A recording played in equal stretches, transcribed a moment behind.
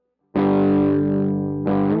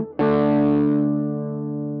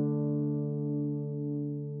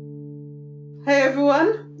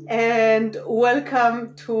and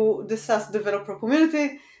welcome to the SaaS developer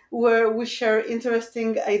community, where we share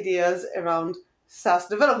interesting ideas around SaaS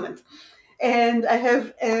development. And I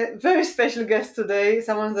have a very special guest today,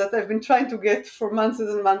 someone that I've been trying to get for months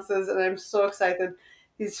and months, and I'm so excited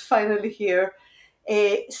he's finally here.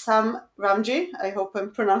 Sam Ramji, I hope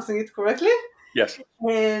I'm pronouncing it correctly. Yes.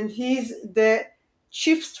 And he's the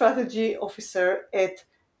Chief Strategy Officer at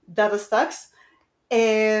DataStax.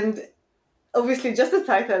 And obviously, just the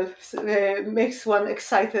title makes one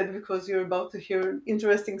excited because you're about to hear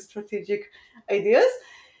interesting strategic ideas.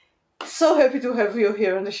 So happy to have you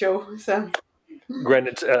here on the show, Sam. Gwen,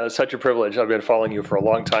 it's such a privilege. I've been following you for a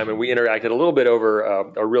long time, and we interacted a little bit over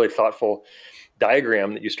a really thoughtful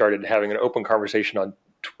diagram that you started having an open conversation on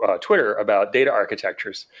Twitter about data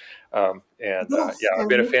architectures. I've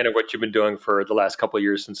been a fan of what you've been doing for the last couple of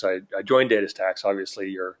years since I joined DataStax. Obviously,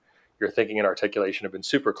 your thinking and articulation have been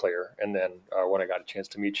super clear. And then when I got a chance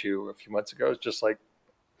to meet you a few months ago, it's just like,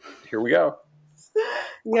 here we go.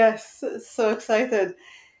 Yes, so excited.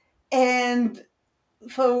 And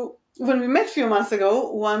so when we met a few months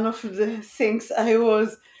ago, one of the things I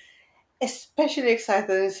was especially excited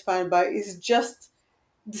and inspired by is just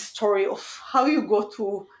the story of how you got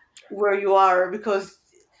to where you are, because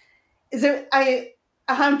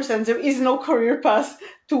 100% there is no career path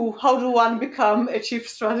to how do one become a chief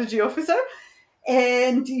strategy officer.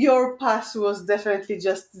 And your path was definitely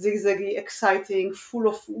just zigzaggy, exciting, full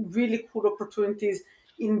of really cool opportunities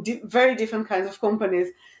in very different kinds of companies.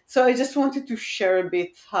 So I just wanted to share a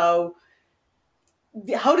bit how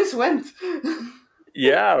this went.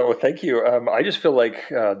 Yeah, well, thank you. I just feel like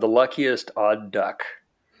the luckiest odd duck.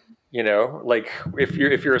 You know, like if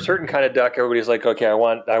you're a certain kind of duck, everybody's like, okay, I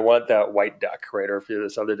want that white duck, right? Or if you're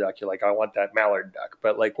this other duck, you're like, I want that mallard duck.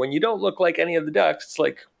 But like when you don't look like any of the ducks, it's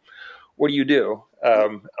like, what do you do?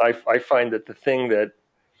 I find that the thing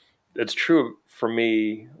that's true for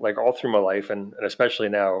me, like all through my life, and especially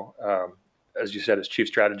now, as you said, as Chief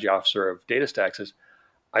Strategy Officer of DataStax, is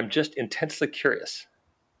I'm just intensely curious.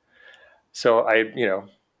 So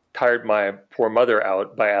tired my poor mother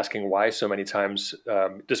out by asking why so many times,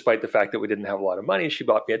 despite the fact that we didn't have a lot of money. She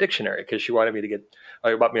bought me a dictionary because she wanted me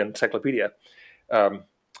to bought me an encyclopedia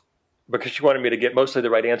because she wanted me to get mostly the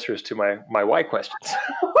right answers to my why questions.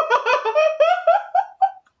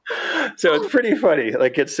 So it's pretty funny.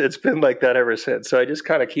 Like it's been like that ever since. So I just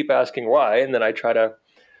kind of keep asking why, and then I try to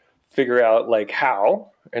figure out like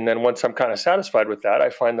how. And then once I'm kind of satisfied with that, I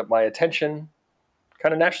find that my attention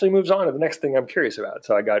kind of naturally moves on to the next thing I'm curious about.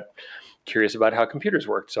 So I got curious about how computers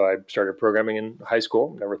worked. So I started programming in high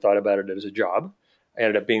school, never thought about it as a job. I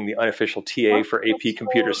ended up being the unofficial TA for AP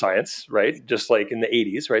computer science, right? Just like in the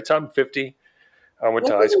 80s, right? So I'm 50. I went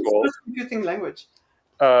to high school. What was your computing language?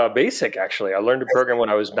 Basic, actually. I learned to program when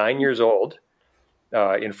I was 9 years old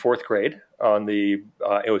in fourth grade on it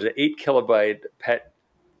was an 8 kilobyte PET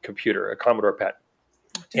computer, a Commodore PET.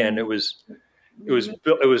 And it was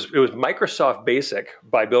Microsoft Basic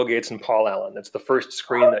by Bill Gates and Paul Allen. That's the first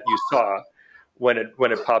screen that you saw when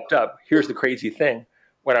it popped up. Here's the crazy thing: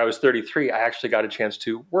 when I was 33, I actually got a chance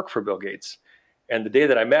to work for Bill Gates. And the day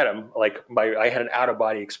that I met him, I had an out of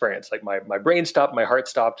body experience. Like my brain stopped, my heart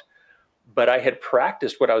stopped, but I had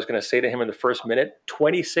practiced what I was going to say to him in the first minute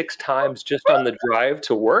 26 times just on the drive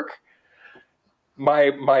to work.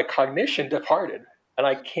 My cognition departed. And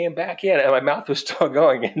I came back in and my mouth was still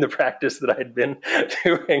going in the practice that I had been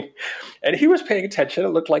doing. And he was paying attention. It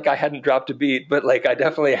looked like I hadn't dropped a beat, but like I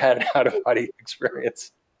definitely had an out-of-body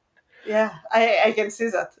experience. Yeah, I can see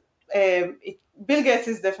that. Bill Gates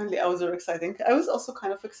is definitely out there exciting. I was also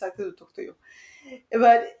kind of excited to talk to you.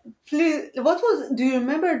 But please, do you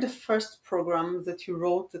remember the first program that you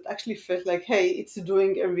wrote that actually felt like, hey, it's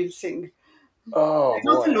doing a real thing? Oh,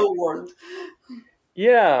 Not boy. Hello World.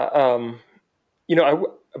 Yeah.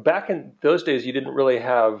 Back in those days, you didn't really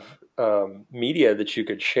have media that you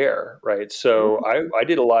could share, right? So I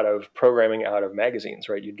did a lot of programming out of magazines,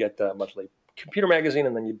 right? You'd get the monthly computer magazine,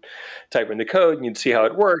 and then you'd type in the code, and you'd see how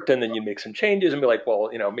it worked, and then you'd make some changes and be like, well,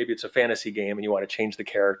 maybe it's a fantasy game, and you want to change the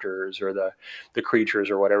characters or the creatures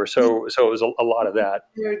or whatever. So it was a lot of that.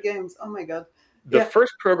 Your games, oh my god. The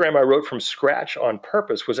first program I wrote from scratch on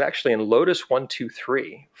purpose was actually in Lotus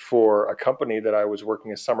 123 for a company that I was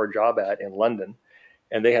working a summer job at in London.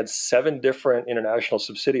 And they had 7 different international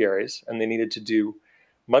subsidiaries, and they needed to do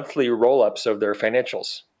monthly roll-ups of their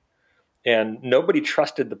financials. And nobody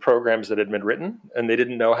trusted the programs that had been written, and they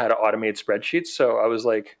didn't know how to automate spreadsheets. So I was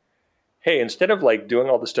like, hey, instead of like doing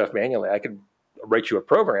all this stuff manually, I could write you a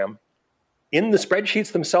program in the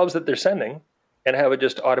spreadsheets themselves that they're sending and have it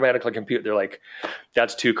just automatically compute. They're like,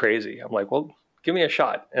 that's too crazy. I'm like, well, give me a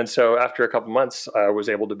shot. And so after a couple months, I was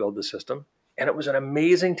able to build the system. And it was an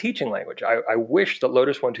amazing teaching language. I wish that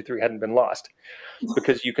Lotus 123 hadn't been lost,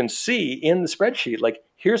 because you can see in the spreadsheet, like,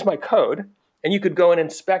 here's my code, and you could go and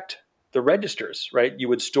inspect the registers, right? You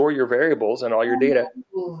would store your variables and all your data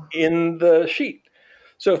in the sheet.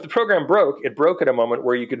 So if the program broke, it broke at a moment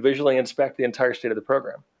where you could visually inspect the entire state of the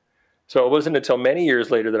program. So it wasn't until many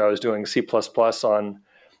years later that I was doing C++ on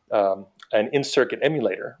an in-circuit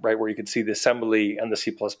emulator, right, where you could see the assembly and the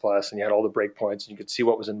C++, and you had all the breakpoints, and you could see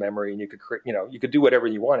what was in memory, and you could create, you could do whatever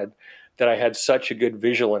you wanted. That I had such a good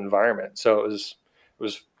visual environment. So it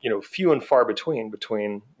was few and far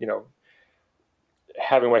between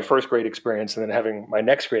having my first great experience and then having my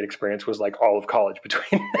next great experience was like all of college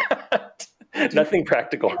between that. Nothing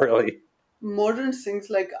practical, really. Modern things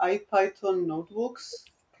like IPython notebooks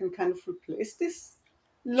can kind of replace this.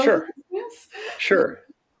 Sure. Sure.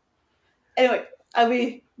 Anyway,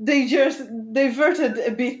 we diverted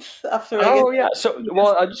a bit after. Yeah. So,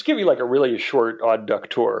 well, I'll just give you like a really short odd duck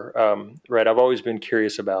tour. Right. I've always been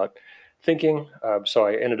curious about thinking. So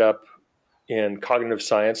I ended up in cognitive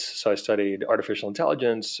science. So I studied artificial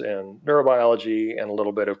intelligence and neurobiology and a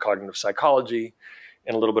little bit of cognitive psychology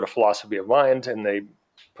and a little bit of philosophy of mind. And they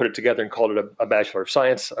put it together and called it a Bachelor of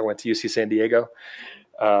Science. I went to UC San Diego.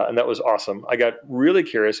 And that was awesome. I got really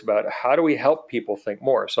curious about how do we help people think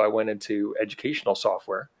more. So I went into educational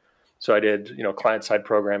software. So I did, client-side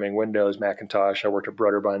programming, Windows, Macintosh. I worked at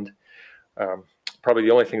Broderbund. Probably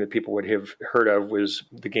the only thing that people would have heard of was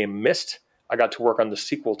the game Myst. I got to work on the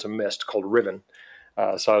sequel to Myst called Riven.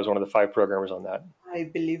 So I was one of the 5 programmers on that. I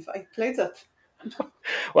believe I played that.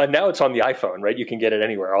 Well, now it's on the iPhone, right? You can get it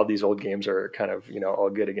anywhere. All these old games are kind of,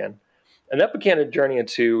 all good again. And that began a journey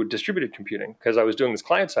into distributed computing because I was doing this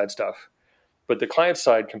client-side stuff. But the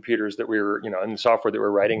client-side computers that we were, in the software that we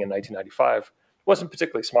were writing in 1995 wasn't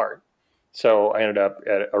particularly smart. So I ended up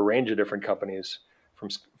at a range of different companies, from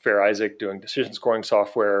Fair Isaac doing decision scoring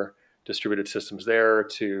software, distributed systems there,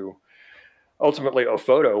 to ultimately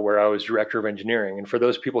Ophoto, where I was director of engineering. And for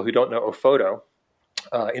those people who don't know Ophoto,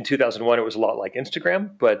 in 2001, it was a lot like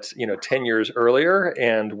Instagram, but 10 years earlier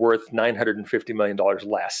and worth $950 million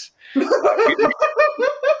less.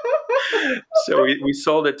 So we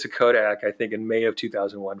sold it to Kodak, I think, in May of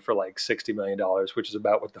 2001 for like $60 million, which is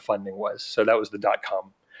about what the funding was. So that was the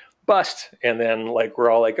 .com bust. And then we're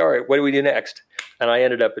all like, all right, what do we do next? And I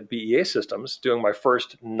ended up at BEA Systems doing my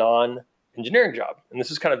first non-engineering job. And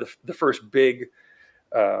this is kind of the first big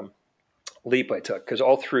leap I took, because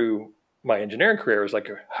all through my engineering career was like,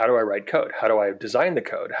 how do I write code? How do I design the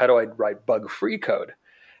code? How do I write bug-free code?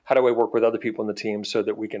 How do I work with other people in the team so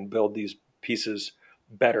that we can build these pieces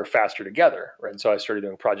better, faster together? Right. And so I started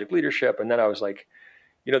doing project leadership. And then I was like,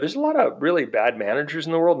 there's a lot of really bad managers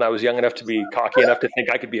in the world. And I was young enough to be cocky enough to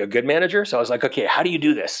think I could be a good manager. So I was like, okay, how do you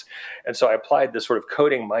do this? And so I applied this sort of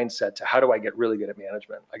coding mindset to how do I get really good at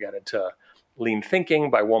management? I got into lean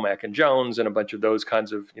thinking by Womack and Jones and a bunch of those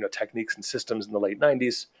kinds of, techniques and systems in the late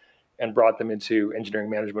 90s. And brought them into engineering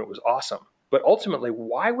management. It was awesome. But ultimately,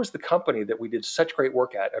 why was the company that we did such great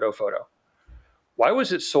work at Ophoto, why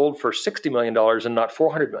was it sold for $60 million and not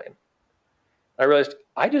 $400 million? I realized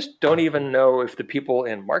I just don't even know if the people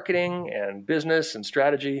in marketing and business and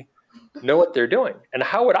strategy know what they're doing. And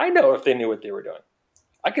how would I know if they knew what they were doing?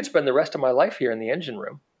 I could spend the rest of my life here in the engine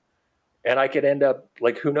room, and I could end up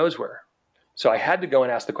who knows where. So I had to go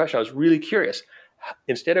and ask the question. I was really curious.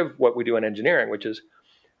 Instead of what we do in engineering, which is,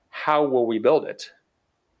 how will we build it?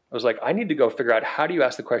 I was like, I need to go figure out, how do you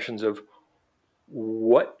ask the questions of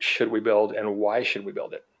what should we build and why should we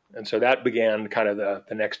build it? And so that began kind of the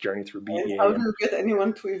next journey through BEA. And how do you get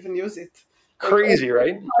anyone to even use it? Crazy,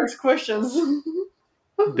 right? Hard questions.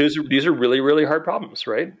 These are really, really hard problems,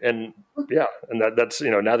 right? And yeah, and that's,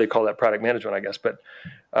 now they call that product management, I guess. But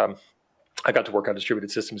I got to work on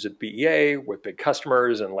distributed systems at BEA with big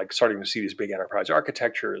customers and starting to see these big enterprise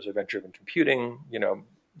architectures, event-driven computing,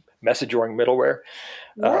 message-oriented middleware.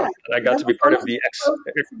 Yeah, and I got to be part of the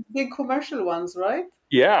big commercial ones, right?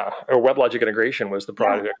 Yeah, or WebLogic Integration was the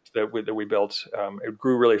project that we built. It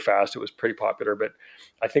grew really fast. It was pretty popular, but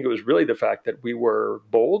I think it was really the fact that we were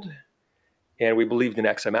bold and we believed in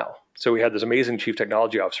XML. So we had this amazing chief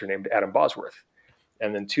technology officer named Adam Bosworth.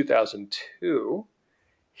 And in 2002,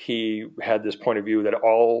 he had this point of view that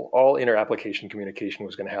all inter-application communication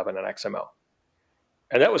was going to happen in XML.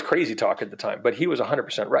 And that was crazy talk at the time, but he was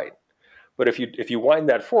 100% right. But if you wind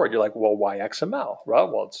that forward, you're like, well, why XML?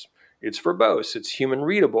 Well, it's verbose, it's human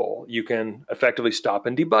readable. You can effectively stop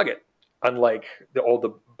and debug it. Unlike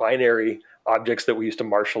the binary objects that we used to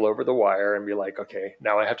marshal over the wire and be like, okay,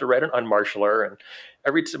 now I have to write an unmarshaller. And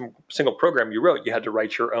every single program you wrote, you had to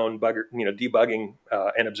write your own debugging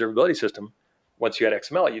and observability system. Once you had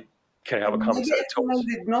XML, you can have a common set of XML tools.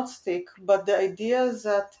 did not stick, but the idea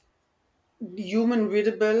that human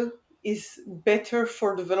readable is better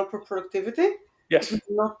for developer productivity. Yes.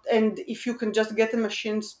 And if you can just get the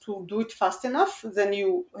machines to do it fast enough, then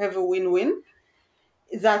you have a win-win.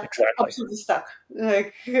 That absolutely stuck.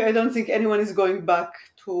 Like, I don't think anyone is going back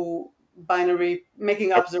to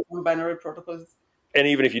making up their own binary protocols. And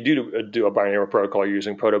even if you do a binary protocol, you're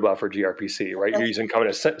using protobuf or gRPC, right? You're using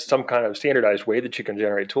some kind of standardized way that you can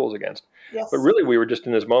generate tools against. Yes. But really, we were just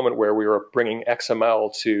in this moment where we were bringing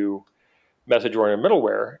XML to message-oriented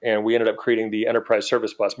middleware, and we ended up creating the enterprise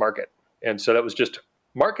service bus market. And so that was just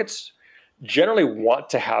markets generally want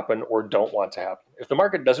to happen or don't want to happen. If the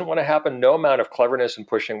market doesn't want to happen, no amount of cleverness and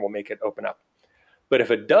pushing will make it open up. But if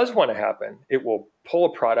it does want to happen, it will pull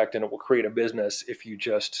a product and it will create a business if you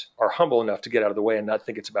just are humble enough to get out of the way and not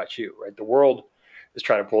think it's about you, right? The world is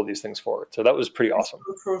trying to pull these things forward. So that was pretty awesome.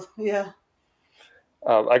 Yeah.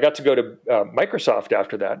 I got to go to Microsoft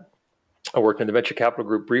after that. I worked in the venture capital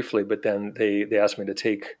group briefly, but then they asked me to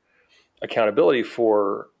take accountability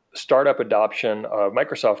for startup adoption of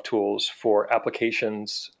Microsoft tools for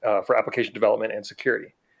applications, for application development and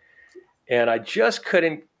security. And I just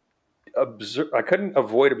couldn't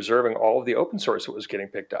avoid observing all of the open source that was getting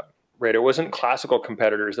picked up, right? It wasn't classical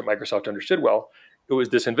competitors that Microsoft understood well. It was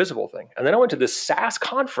this invisible thing. And then I went to this SaaS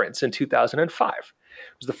conference in 2005. It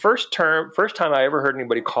was the first time I ever heard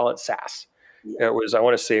anybody call it SaaS. Yeah. It was, I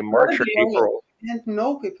want to say, March or April. I didn't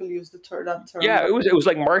know people used that term. Yeah, it was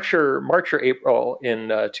like March or April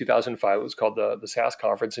in 2005. It was called the SaaS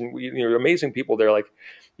conference, and amazing people there. Like,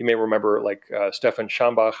 you may remember, like Stefan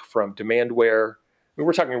Schambach from Demandware. I mean,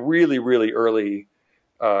 we're talking really, really early,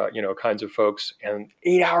 kinds of folks. And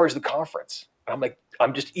 8 hours of the conference. I'm like,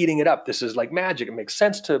 I'm just eating it up. This is like magic. It makes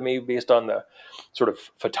sense to me based on the sort of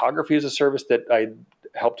photography as a service that I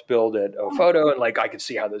helped build at Ophoto, and like I could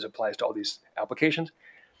see how this applies to all these applications.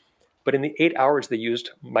 But in the 8 hours, they used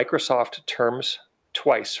Microsoft terms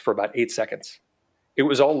twice for about 8 seconds. It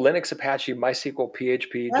was all Linux, Apache, MySQL,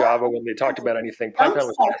 PHP, Java. When they talked about anything, Python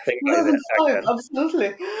was a thing by then.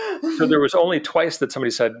 Absolutely. So there was only twice that somebody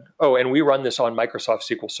said, "Oh, and we run this on Microsoft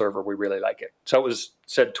SQL Server. We really like it." So it was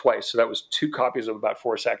said twice. So that was 2 copies of about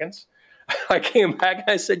 4 seconds. I came back and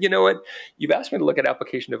I said, "You know what? You've asked me to look at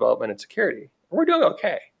application development and security. We're doing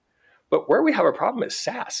okay. But where we have a problem is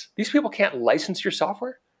SaaS. These people can't license your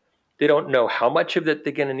software. They don't know how much of it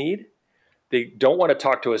they're going to need. They don't want to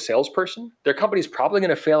talk to a salesperson. Their company's probably going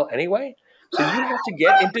to fail anyway. So you have to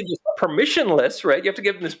get into this permissionless, right? You have to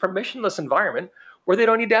get in this permissionless environment where they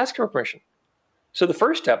don't need to ask for permission. So the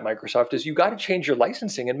first step, Microsoft, is you got to change your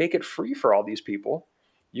licensing and make it free for all these people.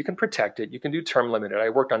 You can protect it. You can do term limited. I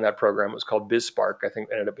worked on that program. It was called BizSpark. I think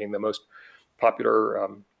it ended up being the most popular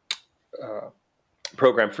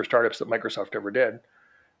program for startups that Microsoft ever did.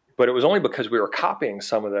 But it was only because we were copying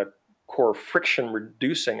some of the core friction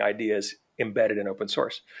reducing ideas embedded in open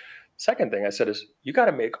source. Second thing I said is you got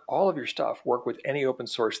to make all of your stuff work with any open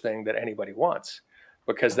source thing that anybody wants,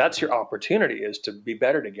 because that's your opportunity, is to be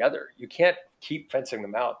better together. You can't keep fencing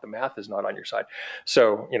them out. The math is not on your side.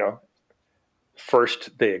 So,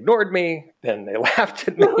 first they ignored me, then they laughed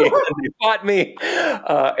at me, and then they fought me.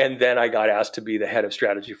 And then I got asked to be the head of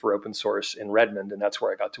strategy for open source in Redmond. And that's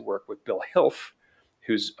where I got to work with Bill Hilf,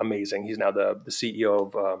 who's amazing. He's now the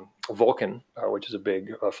CEO of Vulcan, which is a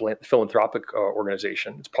big philanthropic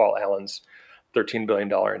organization. It's Paul Allen's $13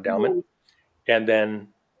 billion endowment. Mm-hmm. And then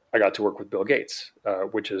I got to work with Bill Gates,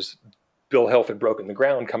 which is Bill Hilf had broken the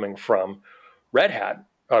ground coming from Red Hat,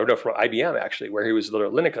 from IBM actually, where he was the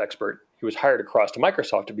Linux expert. He was hired across to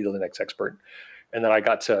Microsoft to be the Linux expert. And then I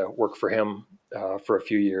got to work for him for a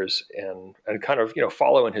few years and kind of,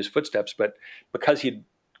 follow in his footsteps. But because he'd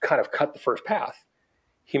kind of cut the first path,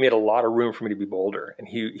 he made a lot of room for me to be bolder. And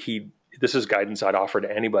this is guidance I'd offer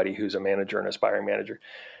to anybody who's a manager, an aspiring manager.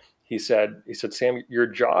 He said, "Sam, your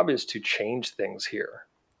job is to change things here.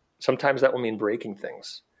 Sometimes that will mean breaking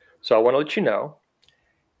things. So I want to let you know,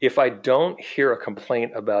 if I don't hear a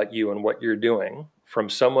complaint about you and what you're doing from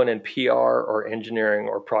someone in PR or engineering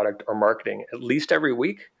or product or marketing at least every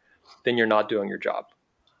week, then you're not doing your job."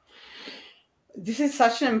 This is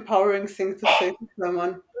such an empowering thing to say to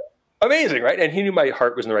someone. Amazing, right? And he knew my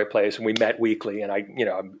heart was in the right place, and we met weekly. And I'm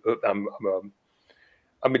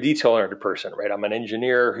a detail-oriented person, right? I'm an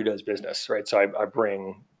engineer who does business, right? So I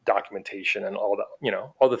bring documentation and all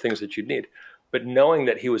the things that you'd need. But knowing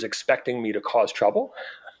that he was expecting me to cause trouble,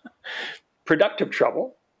 productive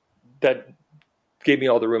trouble, that gave me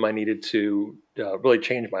all the room I needed to really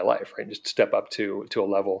change my life, right? Just step up to a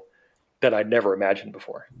level that I'd never imagined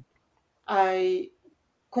before. I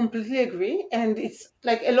completely agree. And it's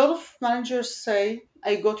like a lot of managers say,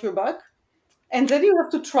 I got your back. And then you have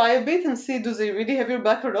to try a bit and see, do they really have your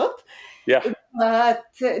back or not? Yeah. But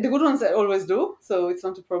the good ones I always do, so it's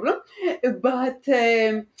not a problem. But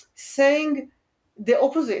saying the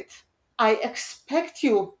opposite, I expect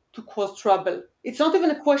you to cause trouble. It's not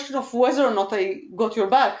even a question of whether or not I got your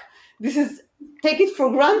back. This is take it for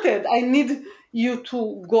granted. I need you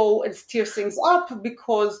to go and steer things up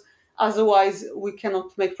because otherwise we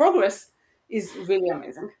cannot make progress is really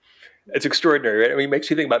amazing. It's extraordinary, right? I mean, it makes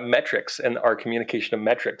you think about metrics and our communication of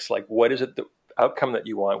metrics. Like, what is it the outcome that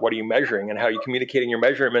you want? What are you measuring, and how are you communicating your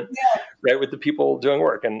measurement, right, with the people doing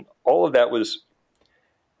work? And all of that was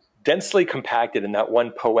densely compacted in that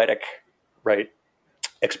one poetic, right,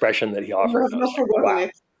 expression that he You offered. have And I was not like, forgotten wow,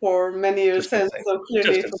 it for many years just since, insane, so clearly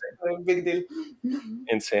just it insane. was a big deal.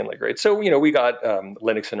 Insanely great. So, we got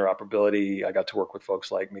Linux interoperability. I got to work with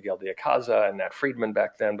folks like Miguel de Icaza and Nat Friedman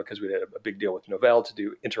back then because we did a big deal with Novell to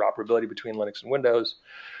do interoperability between Linux and Windows.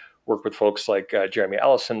 Worked with folks like Jeremy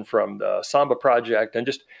Allison from the Samba project, and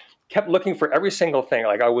just kept looking for every single thing.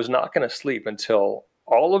 Like, I was not going to sleep until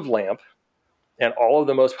all of LAMP and all of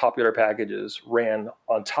the most popular packages ran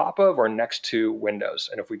on top of or next to Windows.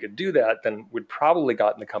 And if we could do that, then we'd probably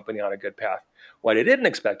gotten the company on a good path. What I didn't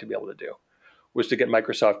expect to be able to do was to get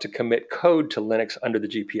Microsoft to commit code to Linux under the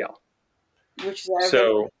GPL. Which is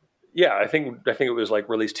So, yeah, I think it was like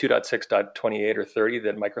release 2.6.28 or 30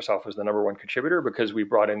 that Microsoft was the number one contributor because we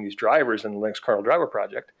brought in these drivers in the Linux kernel driver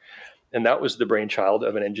project. And that was the brainchild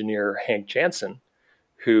of an engineer, Hank Jansen,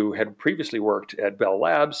 who had previously worked at Bell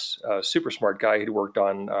Labs, a super smart guy who'd worked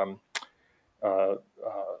on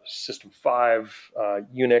System 5,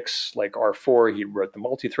 Unix, like R4. He wrote the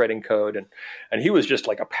multi-threading code, and he was just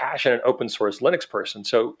like a passionate open source Linux person.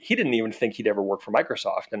 So he didn't even think he'd ever work for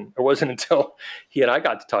Microsoft. And it wasn't until he and I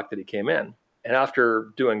got to talk that he came in. And after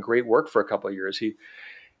doing great work for a couple of years, he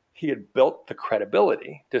had built the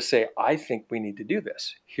credibility to say, I think we need to do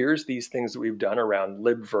this. Here's these things that we've done around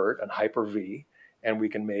libvirt and Hyper-V, and we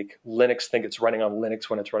can make Linux think it's running on Linux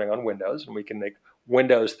when it's running on Windows, and we can make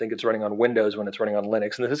Windows think it's running on Windows when it's running on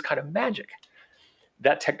Linux. And this is kind of magic.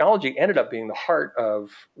 That technology ended up being the heart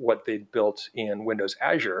of what they'd built in Windows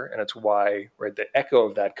Azure, and it's why, right, the echo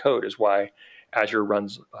of that code is why Azure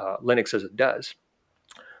runs Linux as it does.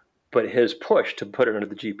 But his push to put it under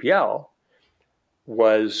the GPL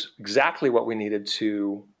was exactly what we needed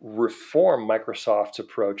to reform Microsoft's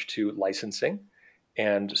approach to licensing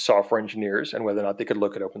and software engineers and whether or not they could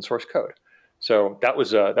look at open source code. So that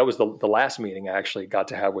was the last meeting I actually got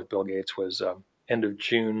to have with Bill Gates was end of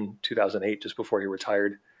June 2008, just before he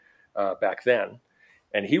retired back then.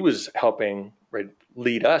 And he was helping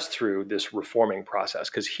lead us through this reforming process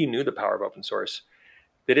because he knew the power of open source.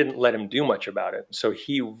 They didn't let him do much about it. So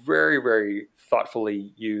he very, very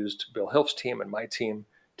thoughtfully used Bill Hilf's team and my team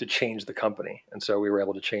to change the company. And so we were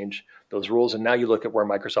able to change those rules. And now you look at where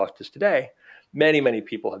Microsoft is today, many, many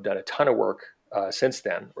people have done a ton of work since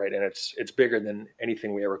then, right? And it's bigger than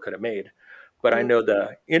anything we ever could have made. But I know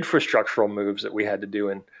the infrastructural moves that we had to do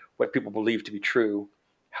and what people believe to be true,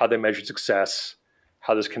 how they measured success,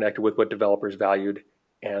 how this connected with what developers valued,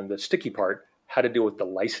 and the sticky part, how to deal with the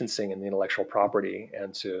licensing and the intellectual property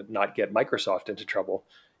and to not get Microsoft into trouble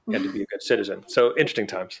and to be a good citizen. So interesting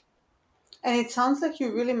times. And it sounds like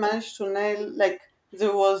you really managed to nail, like,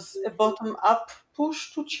 there was a bottom up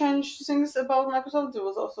push to change things about Microsoft. There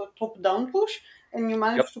was also a top down push, and you Yep.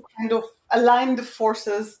 managed to kind of align the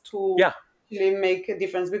forces to really make a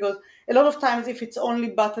difference. Because a lot of times, if it's only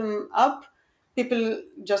bottom up, people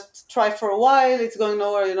just try for a while, it's going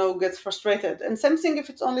nowhere, gets frustrated. And same thing if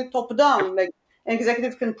it's only top down, like an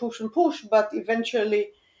executive can push and push, but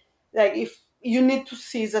eventually, like, if you need to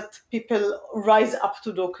see that people rise up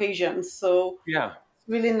to the occasion. So Yeah. it's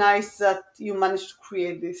really nice that you managed to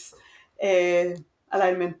create this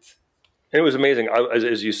alignment. And it was amazing.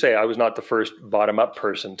 As you say, I was not the first bottom-up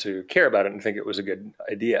person to care about it and think it was a good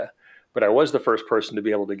idea. But I was the first person to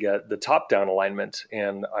be able to get the top-down alignment.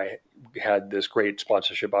 And I had this great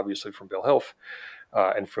sponsorship, obviously, from Bill Hilf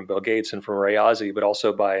and from Bill Gates and from Ray Ozzie, but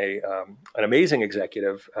also by an amazing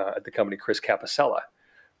executive at the company, Chris Capicella,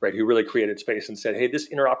 right, who really created space and said, hey, this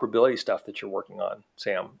interoperability stuff that you're working on,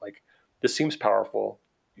 Sam, like, this seems powerful.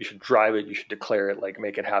 You should drive it. You should declare it, like,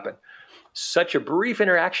 make it happen. Such a brief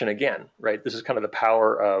interaction again, right? This is kind of the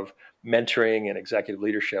power of mentoring and executive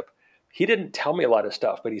leadership. He didn't tell me a lot of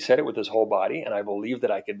stuff, but he said it with his whole body, and I believed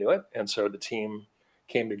that I could do it. And so the team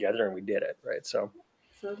came together and we did it, right? So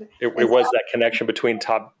absolutely. It was that connection between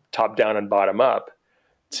top down and bottom up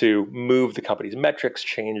to move the company's metrics,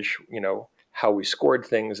 change, how we scored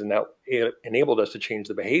things, and that it enabled us to change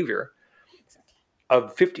the behavior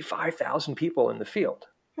of 55,000 people in the field.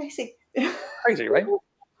 Crazy. Crazy, right?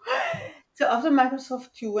 So after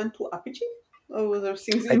Microsoft, you went to Apigee, or were there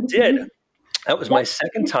things I in did. between? That was my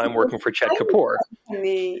second time working for Chet Kapoor.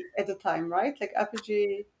 At the time, right? Like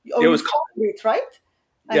Apigee, It was it, right?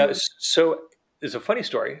 Yeah. So it's a funny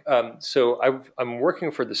story. So I'm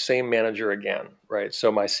working for the same manager again, right?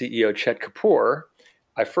 So my CEO, Chet Kapoor,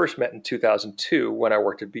 I first met in 2002 when I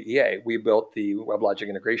worked at BEA. We built the WebLogic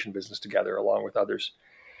integration business together along with others.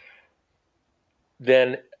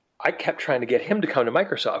 Then I kept trying to get him to come to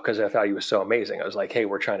Microsoft because I thought he was so amazing. I was like, hey,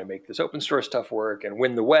 we're trying to make this open source stuff work and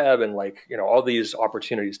win the web and all these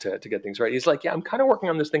opportunities to get things right. He's like, yeah, I'm kind of working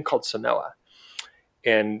on this thing called Sanoa.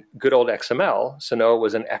 And good old XML, Sanoa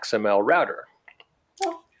was an XML router.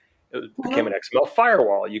 It became an XML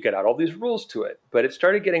firewall. You get out all these rules to it. But it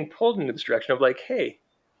started getting pulled into this direction of like, hey,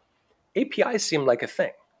 APIs seem like a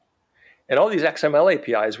thing. And all these XML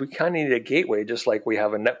APIs, we kind of need a gateway, just like we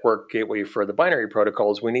have a network gateway for the binary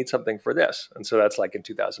protocols. We need something for this. And so that's like in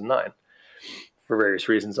 2009. For various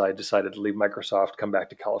reasons, I decided to leave Microsoft, come back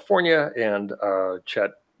to California. And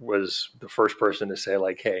Chet was the first person to say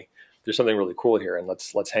like, hey, there's something really cool here, and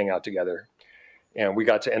let's hang out together. And we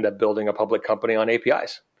got to end up building a public company on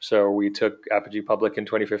APIs. So we took Apigee public in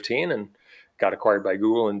 2015 and got acquired by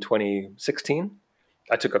Google in 2016.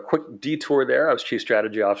 I took a quick detour there. I was chief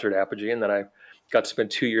strategy officer at Apigee, and then I got to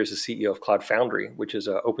spend 2 years as CEO of Cloud Foundry, which is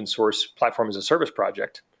an open source platform as a service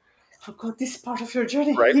project. I forgot this part of your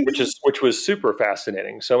journey. Right, which was super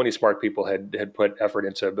fascinating. So many smart people had put effort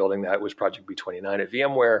into building that. It was Project B29 at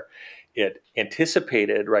VMware. It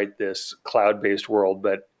anticipated, right, this cloud-based world,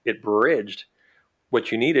 but it bridged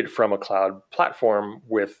what you needed from a cloud platform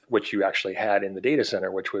with what you actually had in the data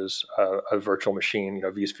center, which was a virtual machine,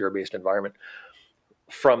 vSphere-based environment.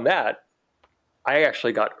 From that, I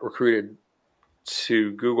actually got recruited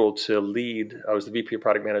to Google to lead. I was the VP of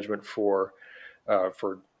product management for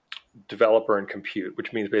developer and compute,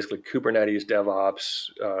 which means basically Kubernetes, DevOps,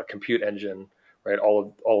 compute engine, right?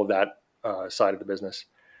 All of that side of the business.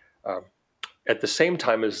 At the same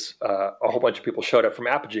time as a whole bunch of people showed up from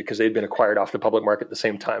Apigee because they'd been acquired off the public market at the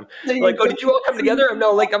same time. Like, oh, did you all come together?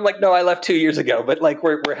 I'm like, no, I left 2 years ago, but like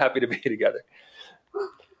we're happy to be together.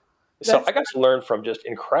 So I got to learn from just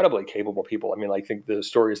incredibly capable people. I mean, I think the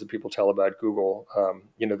stories that people tell about Google,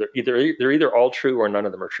 they're either all true or none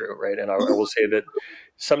of them are true, right? And I will say that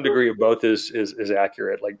some degree of both is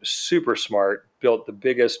accurate. Like super smart, built the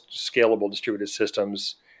biggest scalable distributed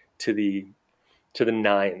systems to the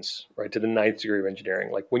nines, right? To the ninth degree of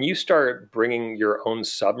engineering. Like when you start bringing your own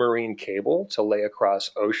submarine cable to lay across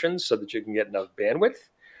oceans so that you can get enough bandwidth,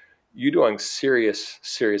 you're doing serious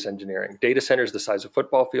engineering. Data centers the size of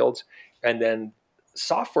football fields, and then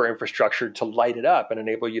software infrastructure to light it up and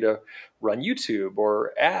enable you to run YouTube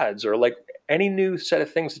or ads or like any new set of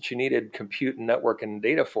things that you needed compute and network and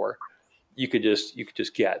data for, you could just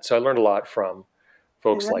get. So I learned a lot from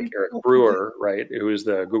folks like Eric Brewer, right, who is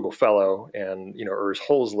the Google Fellow, and Urs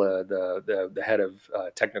Holzle, the head of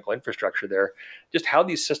technical infrastructure there. Just how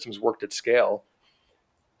these systems worked at scale.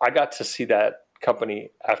 I got to see that company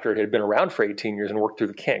after it had been around for 18 years and worked through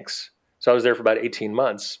the kinks. So I was there for about 18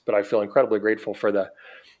 months, but I feel incredibly grateful for the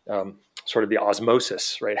sort of the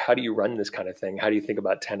osmosis, right? How do you run this kind of thing? How do you think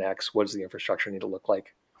about 10x? What does the infrastructure need to look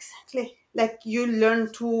like? Exactly. Like you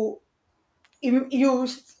learn to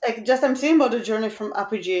use, like just I'm saying about the journey from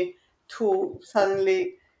Apigee to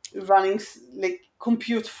suddenly running like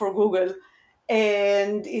compute for Google.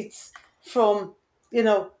 And it's from,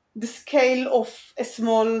 the scale of a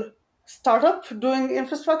small startup doing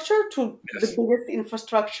infrastructure to the biggest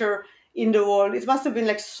infrastructure in the world. It must have been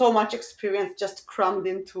like so much experience just crammed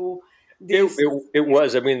into this. It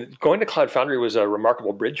was. I mean, going to Cloud Foundry was a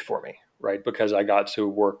remarkable bridge for me, right? Because I got to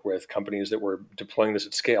work with companies that were deploying this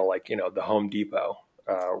at scale, like, the Home Depot,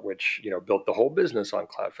 which, built the whole business on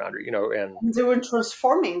Cloud Foundry, and they were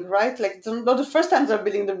transforming, right? Like not the first time they're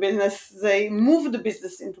building the business, they moved the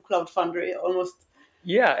business into Cloud Foundry almost.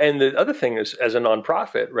 Yeah, and the other thing is, as a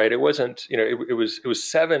nonprofit, right? It wasn't, it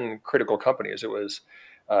was 7 critical companies. It was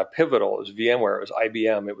Pivotal, it was VMware, it was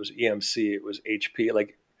IBM, it was EMC, it was HP,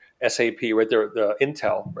 like SAP, right there, the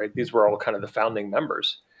Intel, right? These were all kind of the founding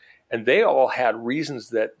members, and they all had reasons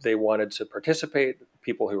that they wanted to participate.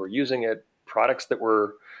 People who were using it, products that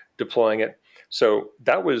were deploying it. So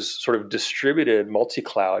that was sort of distributed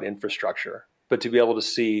multi-cloud infrastructure. But to be able to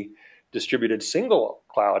see distributed single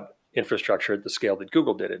cloud infrastructure at the scale that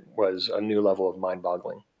Google did it was a new level of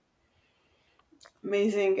mind-boggling.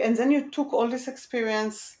 Amazing. And then you took all this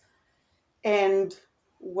experience and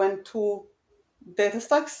went to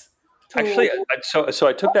DataStax to Actually, so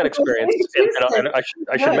I took that experience, and I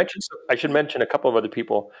should Right. mention a couple of other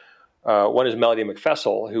people. One is Melody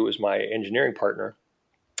McFessel, who was my engineering partner.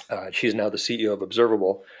 She's now the CEO of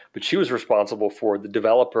Observable, but she was responsible for the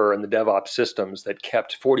developer and the DevOps systems that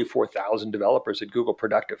kept 44,000 developers at Google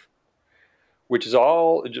productive, which is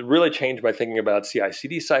all really changed by thinking about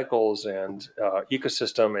CI/CD cycles and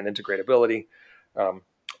ecosystem and integratability.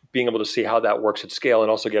 Being able to see how that works at scale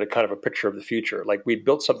and also get a kind of a picture of the future. Like we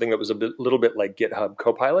built something that was little bit like GitHub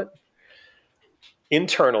Copilot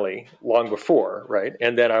internally long before, right?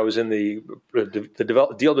 And then I was in the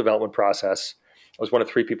deal development process. I was one of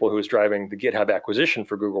three people who was driving the GitHub acquisition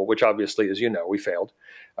for Google, which obviously, as you know, we failed.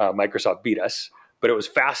 Microsoft beat us, but it was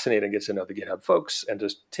fascinating to get to know the GitHub folks and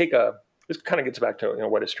just this kind of gets back to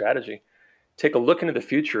what is strategy. Take a look into the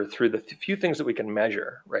future through the few things that we can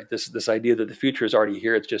measure, right? This idea that the future is already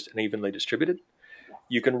here, it's just unevenly distributed.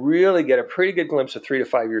 You can really get a pretty good glimpse of 3 to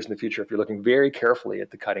 5 years in the future if you're looking very carefully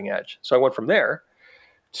at the cutting edge. So I went from there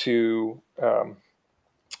to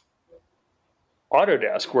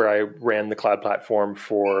Autodesk, where I ran the cloud platform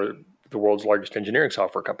for the world's largest engineering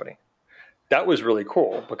software company. That was really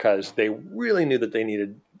cool because they really knew that they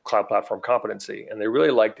needed cloud platform competency, and they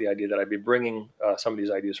really liked the idea that I'd be bringing some of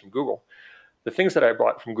these ideas from Google. The things that I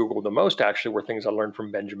brought from Google the most actually were things I learned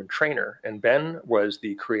from Benjamin Traynor. And Ben was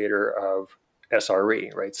the creator of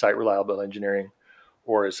SRE, right? Site Reliability Engineering,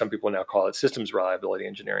 or as some people now call it, Systems Reliability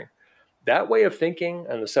Engineering. That way of thinking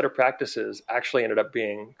and the set of practices actually ended up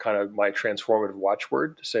being kind of my transformative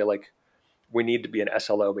watchword to say, like, we need to be an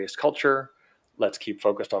SLO-based culture. Let's keep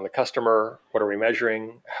focused on the customer. What are we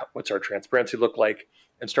measuring? What's our transparency look like?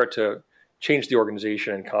 And start to change the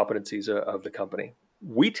organization and competencies of the company.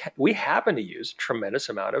 We happen to use a tremendous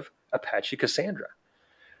amount of Apache Cassandra.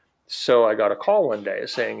 So I got a call one day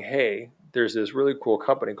saying, hey, there's this really cool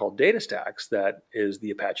company called DataStax that is the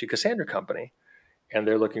Apache Cassandra company, and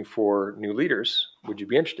they're looking for new leaders. Would you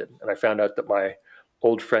be interested? And I found out that my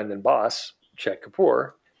old friend and boss, Chet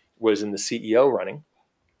Kapoor, was in the CEO running,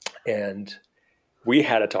 and we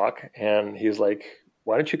had a talk, and he was like,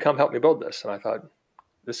 why don't you come help me build this? And I thought,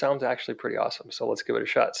 this sounds actually pretty awesome. So let's give it a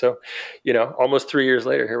shot. So, almost 3 years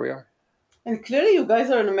later, here we are. And clearly, you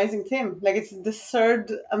guys are an amazing team. Like, it's the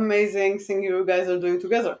third amazing thing you guys are doing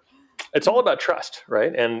together. It's all about trust,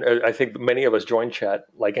 right? And I think many of us join Chet,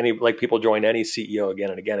 like people join any CEO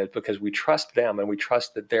again and again, it's because we trust them and we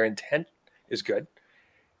trust that their intent is good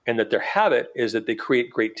and that their habit is that they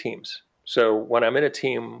create great teams. So when I'm in a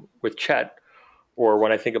team with Chet, or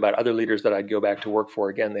when I think about other leaders that I'd go back to work for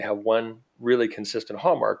again, they have one really consistent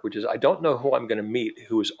hallmark, which is I don't know who I'm going to meet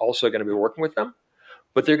who is also going to be working with them,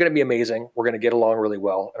 but they're going to be amazing. We're going to get along really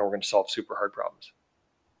well, and we're going to solve super hard problems.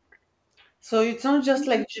 So it's not just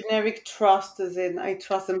like generic trust, as in I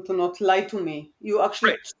trust them to not lie to me. You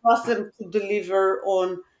actually Right. trust them to deliver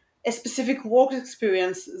on a specific work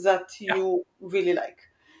experience that Yeah. you really like.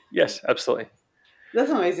 Yes, absolutely.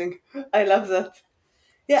 That's amazing. I love that.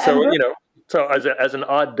 Yeah, So, and so as an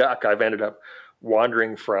odd duck, I've ended up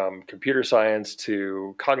wandering from computer science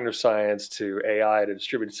to cognitive science to AI to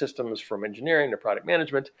distributed systems, from engineering to product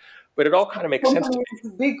management, but it all kind of makes sense to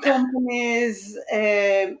me. big companies,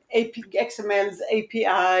 XMLs,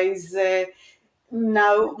 APIs,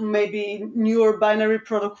 now maybe newer binary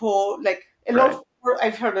protocol, like a lot Right. of,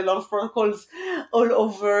 I've heard a lot of protocols all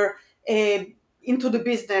over, uh, into the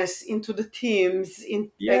business, into the teams,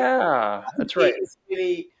 in like Yeah, that's right. it's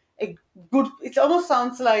really a good, it almost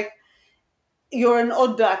sounds like you're an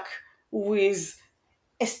odd duck with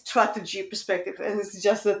a strategy perspective, and it's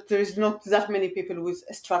just that there's not that many people with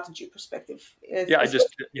a strategy perspective. Yeah,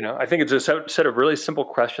 I think it's a set of really simple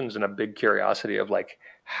questions and a big curiosity of like,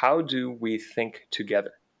 how do we think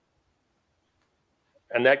together?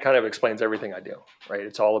 And that kind of explains everything I do, right?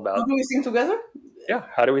 It's all How about, do we think together? yeah,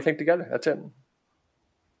 how do we think together? That's it.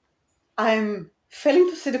 I'm failing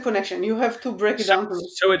to see the connection. You have to break it So, down to me.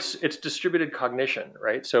 so it's distributed cognition,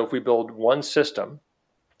 right? So if we build one system,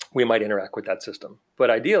 we might interact with that system. But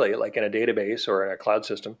ideally, like in a database or in a cloud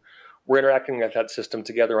system, we're interacting with that system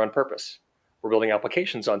together on purpose. We're building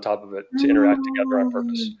applications on top of it to interact together on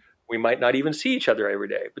purpose. We might not even see each other every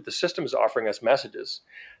day, but the system is offering us messages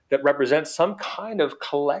that represent some kind of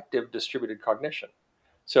collective distributed cognition.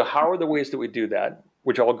 So how are the ways that we do that,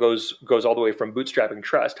 which all goes all the way from bootstrapping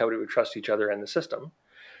trust, how do we trust each other and the system,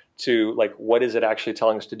 to like what is it actually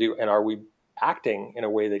telling us to do, and are we acting in a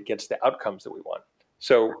way that gets the outcomes that we want?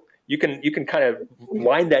 So you can kind of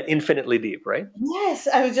wind that infinitely deep, right? Yes,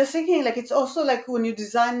 I was just thinking like it's also like when you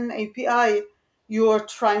design an API, you are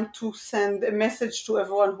trying to send a message to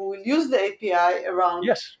everyone who will use the API around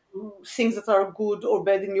Yes. things that are good or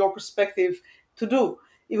bad in your perspective to do.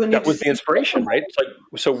 Even That was the inspiration, right? It's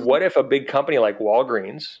like, so what if a big company like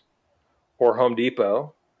Walgreens or Home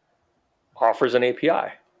Depot offers an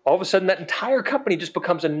API? All of a sudden, that entire company just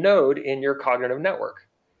becomes a node in your cognitive network.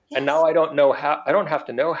 Yes. And now I don't have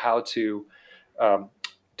to know how to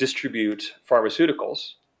distribute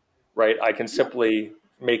pharmaceuticals, right? I can simply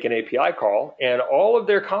make an API call, and all of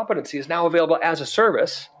their competency is now available as a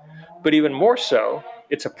service. But even more so,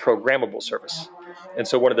 it's a programmable service. And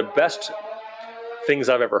so one of the best things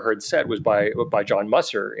I've ever heard said was by John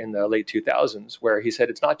Musser in the late 2000s, where he said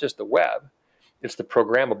it's not just the web, it's the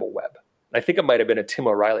programmable web. I think it might have been a Tim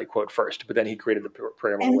O'Reilly quote first, but then he created the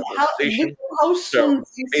programmable and web organization. How soon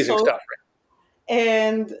amazing stuff, right?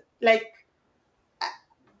 And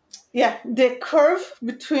the curve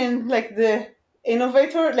between the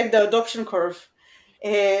innovator, the adoption curve.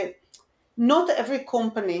 Not every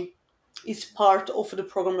company is part of the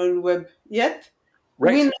programmable web yet.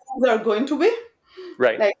 Right. We know there are going to be.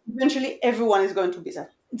 Right. Eventually, everyone is going to be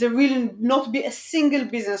that. There will not be a single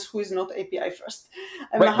business who is not API first.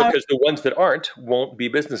 Because the ones that aren't won't be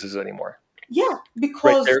businesses anymore. Yeah,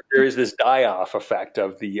 because there is this die-off effect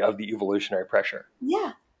of the evolutionary pressure.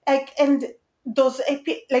 Yeah, and those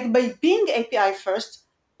API, by being API first,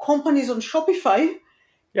 companies on Shopify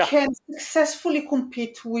can successfully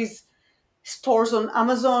compete with stores on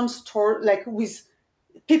Amazon, with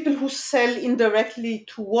people who sell indirectly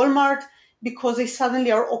to Walmart, because they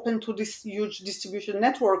suddenly are open to this huge distribution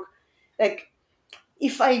network.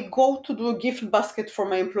 If I go to do a gift basket for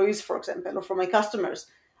my employees, for example, or for my customers,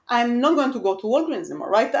 I'm not going to go to Walgreens anymore,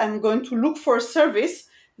 right? I'm going to look for a service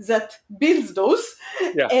that builds those.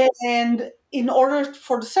 Yeah. And in order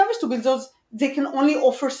for the service to build those, they can only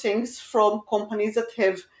offer things from companies that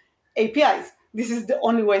have APIs. This is the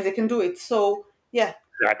only way they can do it. So, yeah.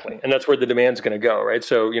 Exactly. And that's where the demand's going to go, right?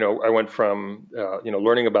 So, I went from,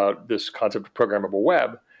 learning about this concept of programmable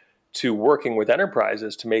web to working with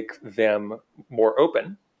enterprises to make them more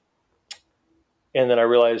open. And then I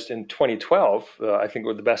realized in 2012, I think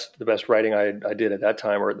the best writing I did at that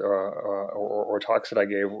time, or talks that I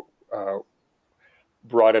gave,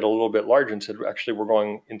 brought it a little bit larger and said, actually, we're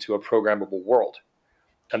going into a programmable world.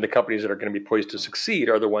 And the companies that are going to be poised to succeed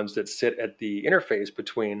are the ones that sit at the interface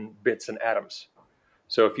between bits and atoms.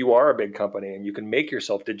 So if you are a big company and you can make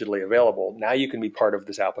yourself digitally available, now you can be part of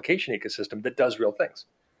this application ecosystem that does real things,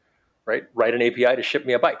 right? Write an API to ship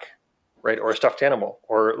me a bike, right? Or a stuffed animal,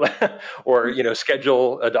 or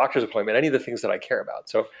schedule a doctor's appointment, any of the things that I care about.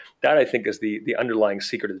 So that, I think, is the underlying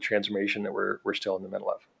secret of the transformation that we're still in the middle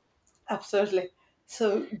of. Absolutely.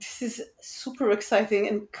 So this is super exciting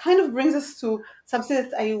and kind of brings us to something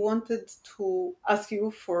that I wanted to ask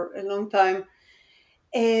you for a long time.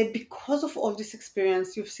 Because of all this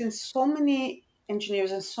experience, you've seen so many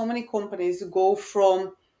engineers and so many companies go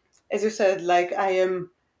from, as you said, I am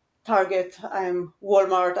Target, I'm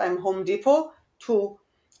Walmart, I'm Home Depot, to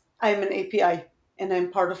I'm an API and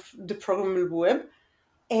I'm part of the programmable web.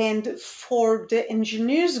 And for the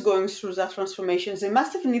engineers going through that transformation, they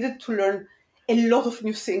must have needed to learn a lot of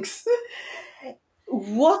new things.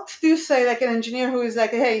 What do you say, an engineer who is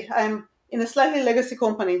hey, I'm in a slightly legacy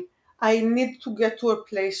company. I need to get to a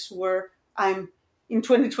place where I'm in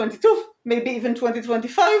 2022, maybe even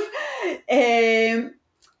 2025.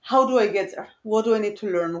 How do I get there? What do I need to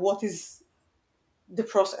learn? What is the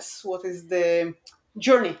process? What is the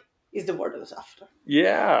journey? Is the word I was after.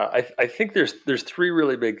 Yeah, I think there's three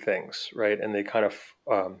really big things, right? And they kind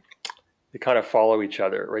of follow each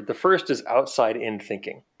other, right? The first is outside in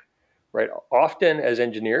thinking, right? Often as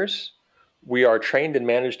engineers, we are trained and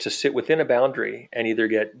managed to sit within a boundary and either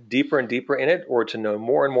get deeper and deeper in it or to know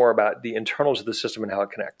more and more about the internals of the system and how it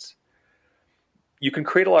connects. You can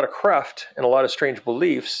create a lot of cruft and a lot of strange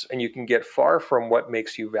beliefs, and you can get far from what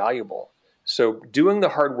makes you valuable. So doing the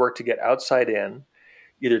hard work to get outside in,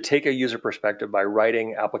 either take a user perspective by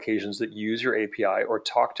writing applications that use your API or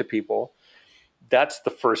talk to people, that's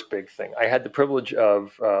the first big thing. I had the privilege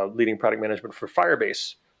of leading product management for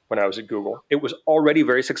Firebase when I was at Google. It was already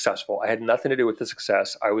very successful. I had nothing to do with the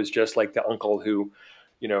success. I was just like the uncle who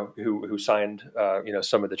signed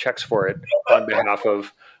some of the checks for it on behalf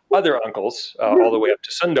of other uncles, all the way up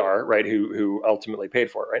to Sundar, right, who ultimately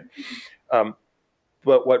paid for it, right?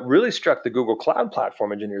 But what really struck the Google Cloud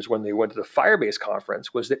Platform engineers when they went to the Firebase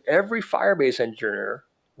conference was that every Firebase engineer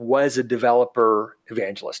was a developer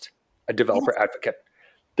evangelist, a developer advocate.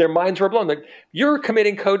 Their minds were blown. Like, you're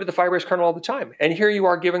committing code to the Firebase kernel all the time, and here you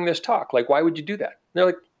are giving this talk. Why would you do that? And they're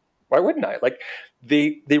like, why wouldn't I?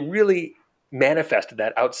 They really manifested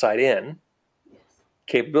that outside in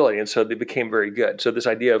capability. And so they became very good. So this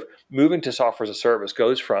idea of moving to software as a service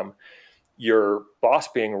goes from your boss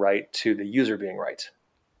being right to the user being right.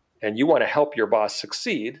 And you want to help your boss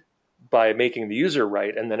succeed by making the user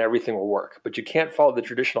right, and then everything will work. But you can't follow the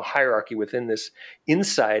traditional hierarchy within this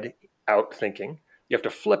inside out thinking. You have to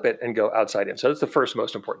flip it and go outside in. So that's the first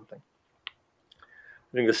most important thing.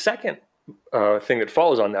 I think the second thing that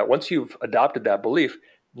follows on that, once you've adopted that belief,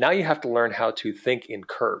 now you have to learn how to think in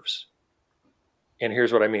curves. And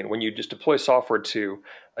here's what I mean. When you just deploy software to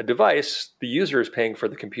a device, the user is paying for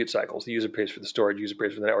the compute cycles. The user pays for the storage, the user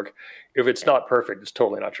pays for the network. If it's not perfect, it's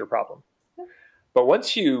totally not your problem. But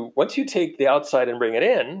once you take the outside and bring it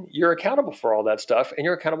in, you're accountable for all that stuff, and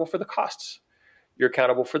you're accountable for the costs. You're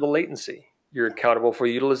accountable for the latency. You're accountable for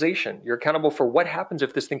utilization. You're accountable for what happens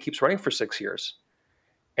if this thing keeps running for 6 years.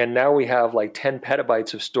 And now we have like 10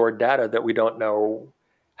 petabytes of stored data that we don't know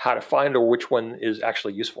how to find or which one is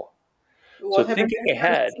actually useful. What so thinking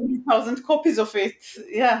ahead, 1,000 copies of it,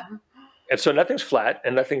 yeah. And so nothing's flat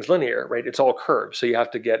and nothing's linear, right? It's all curves. So you have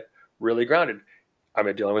to get really grounded.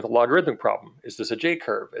 I'm dealing with a logarithmic problem. Is this a J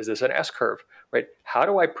curve? Is this an S curve, right? How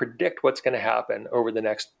do I predict what's going to happen over the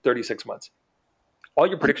next 36 months? All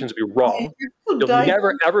your predictions will be wrong. You'll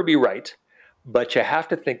never, ever be right. But you have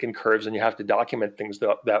to think in curves, and you have to document things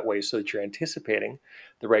that way so that you're anticipating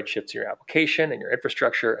the right shifts in your application and your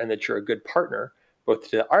infrastructure, and that you're a good partner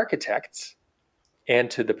both to the architects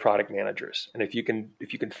and to the product managers. And if you can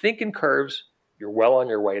think in curves, you're well on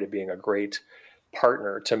your way to being a great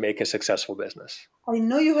partner to make a successful business. I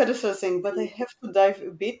know you had a third thing, but I have to dive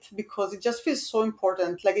a bit because it just feels so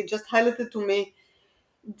important. Like it just highlighted to me,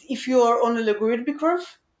 if you are on a logarithmic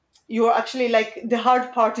curve, you are actually like the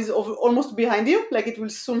hard part is almost behind you. Like it will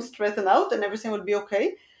soon straighten out and everything will be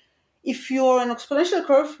okay. If you're on an exponential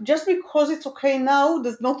curve, just because it's okay now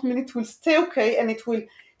does not mean it will stay okay, and it will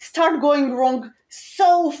start going wrong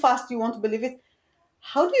so fast you won't believe it.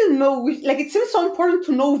 How do you know like it seems so important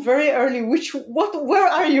to know very early where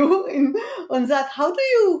are you on that? How do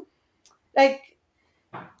you like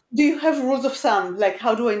do you have rules of thumb? Like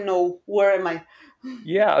how do I know where am I?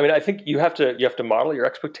 Yeah, I mean, I think you have to model your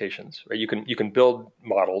expectations, right? You can build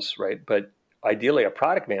models, right? But ideally, a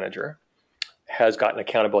product manager has gotten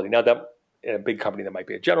accountability. Now, that in a big company, that might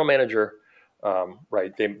be a general manager,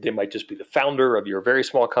 right? They might just be the founder of your very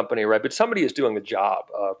small company, right? But somebody is doing the job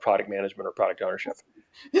of product management or product ownership,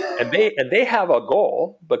 and they have a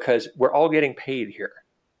goal because we're all getting paid here.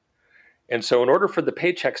 And so in order for the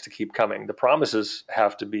paychecks to keep coming, the promises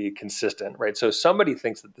have to be consistent, right? So somebody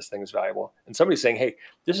thinks that this thing is valuable, and somebody's saying, hey,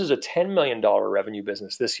 this is a $10 million revenue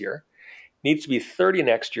business this year, needs to be 30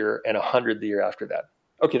 next year and 100 the year after that.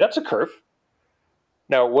 Okay, that's a curve.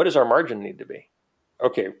 Now, what does our margin need to be?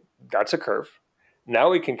 Okay, that's a curve.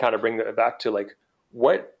 Now we can kind of bring that back to like,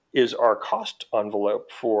 what is our cost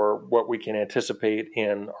envelope for what we can anticipate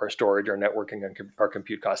in our storage, our networking, and our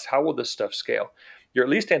compute costs? How will this stuff scale? You're at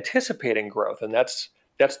least anticipating growth, and that's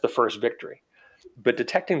the first victory. But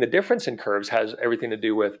detecting the difference in curves has everything to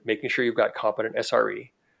do with making sure you've got competent SRE,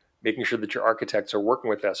 making sure that your architects are working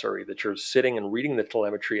with SRE, that you're sitting and reading the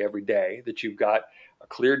telemetry every day, that you've got a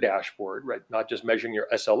clear dashboard, right? Not just measuring your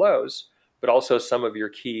SLOs, but also some of your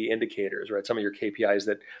key indicators, right? Some of your KPIs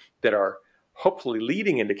that are hopefully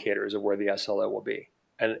leading indicators of where the SLO will be.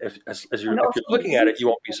 And if you're looking at it, you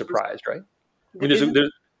won't be surprised, right? I mean,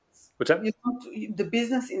 what's that? The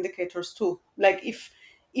business indicators too. Like if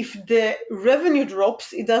the revenue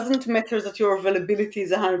drops, it doesn't matter that your availability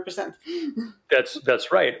is 100%.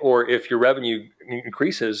 That's right. Or if your revenue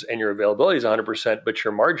increases and your availability is 100%, but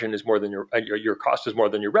your margin is more than your cost is more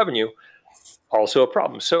than your revenue, also a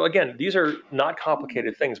problem. So again, these are not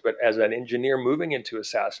complicated things, but as an engineer moving into a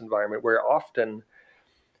SaaS environment, we're often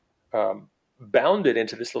bounded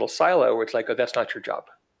into this little silo where it's like, oh, that's not your job.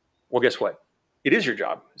 Well, guess what? It is your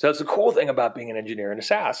job. So that's the cool thing about being an engineer in a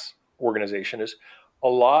SaaS organization is a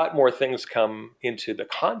lot more things come into the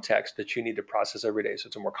context that you need to process every day. So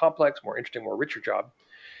it's a more complex, more interesting, more richer job.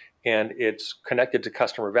 And it's connected to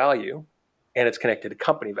customer value, and it's connected to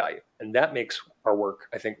company value. And that makes our work,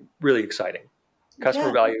 I think, really exciting.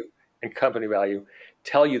 Customer value and company value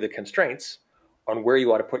tell you the constraints on where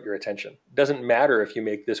you ought to put your attention. It doesn't matter if you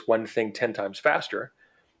make this one thing 10 times faster,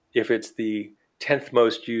 if it's the 10th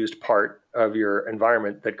most used part of your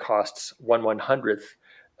environment that costs 1/100th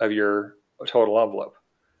of your total envelope,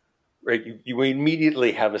 right? You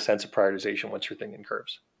immediately have a sense of prioritization once you're thinking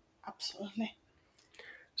curves. Absolutely.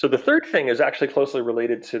 So the third thing is actually closely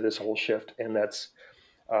related to this whole shift, and that's,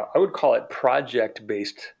 I would call it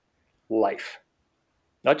project-based life.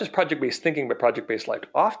 Not just project-based thinking, but project-based life.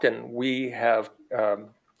 Often we have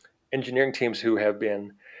engineering teams who have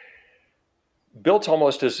been built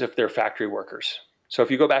almost as if they're factory workers. So if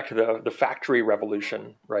you go back to the factory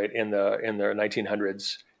revolution, right, in the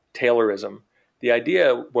 1900s, Taylorism, the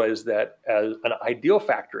idea was that as an ideal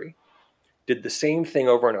factory did the same thing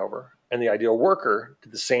over and over, and the ideal worker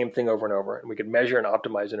did the same thing over and over, and we could measure and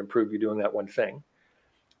optimize and improve you doing that one thing.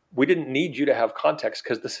 We didn't need you to have context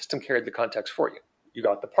because the system carried the context for you. You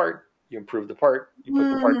got the part, you improved the part, you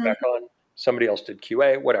put the part back on, somebody else did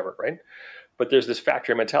QA, whatever, right? But there's this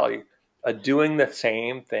factory mentality, doing the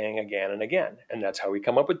same thing again and again. And that's how we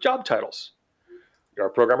come up with job titles. You're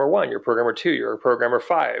a programmer 1, you're a programmer 2, you're a programmer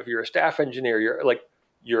 5, you're a staff engineer,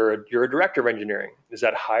 you're a director of engineering. Is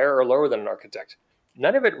that higher or lower than an architect?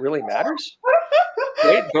 None of it really matters.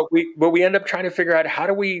 Right? But we end up trying to figure out how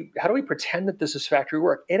do we pretend that this is factory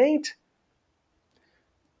work? It ain't.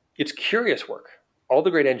 It's curious work. All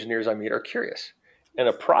the great engineers I meet are curious. And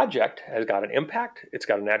a project has got an impact, it's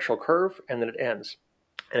got a natural curve, and then it ends.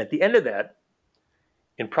 And at the end of that,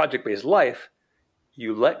 in project-based life,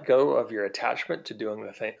 you let go of your attachment to doing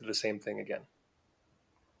the same thing again.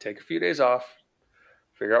 Take a few days off,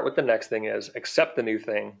 figure out what the next thing is, accept the new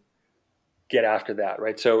thing, get after that,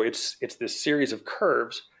 right? So it's this series of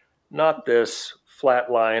curves, not this flat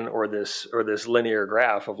line or this linear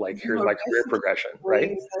graph of like, here's my career progression,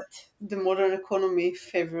 right? The modern economy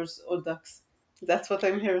favors odd ducks. That's what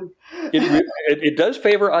I'm hearing. It does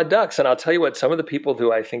favor odd ducks. And I'll tell you what, some of the people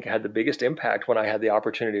who I think had the biggest impact when I had the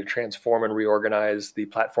opportunity to transform and reorganize the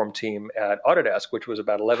platform team at Autodesk, which was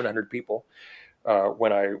about 1,100 people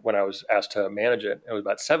when I was asked to manage it. It was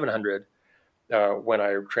about 700 when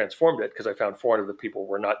I transformed it, because I found 400 of the people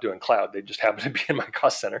were not doing cloud. They just happened to be in my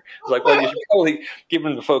cost center. I was like, well, you should probably give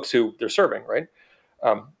them to the folks who they're serving, right?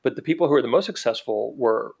 But the people who were the most successful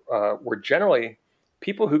were generally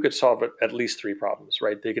people who could solve at least 3 problems,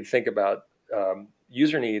 right? They could think about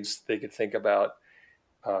user needs. They could think about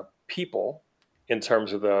people in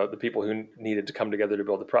terms of the people who needed to come together to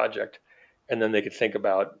build the project. And then they could think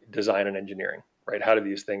about design and engineering, right? How do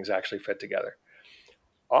these things actually fit together?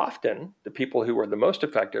 Often, the people who were the most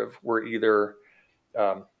effective were either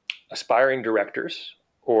aspiring directors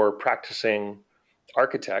or practicing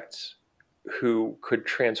architects who could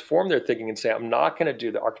transform their thinking and say, I'm not going to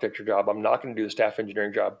do the architecture job. I'm not going to do the staff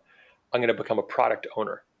engineering job. I'm going to become a product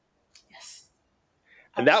owner. Yes.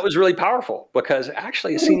 And that was really powerful, because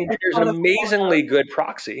actually a senior engineer is an amazingly good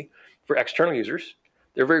proxy for external users.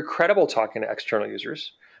 They're very credible talking to external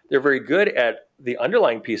users. They're very good at the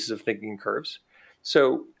underlying pieces of thinking curves.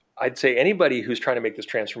 So I'd say anybody who's trying to make this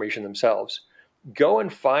transformation themselves, go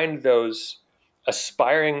and find those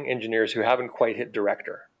aspiring engineers who haven't quite hit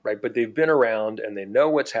director, right? But they've been around and they know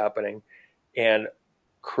what's happening, and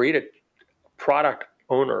create a product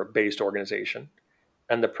owner-based organization.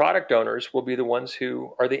 And the product owners will be the ones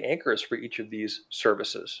who are the anchors for each of these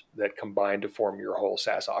services that combine to form your whole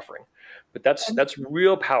SaaS offering. But that's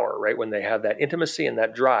real power, right? When they have that intimacy and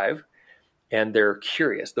that drive, and they're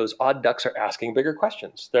curious. Those odd ducks are asking bigger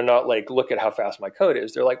questions. They're not like, look at how fast my code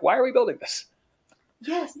is. They're like, why are we building this?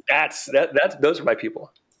 Yes. Those are my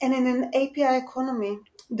people. And in an API economy,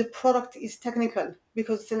 the product is technical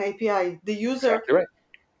because it's an API. The user Exactly right.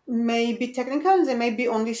 may be technical, they may be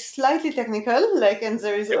only slightly technical, and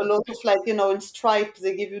there is a lot of in Stripe,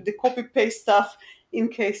 they give you the copy-paste stuff in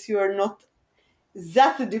case you are not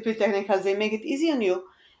that deeply technical. They make it easy on you.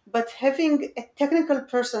 But having a technical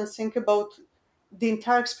person think about the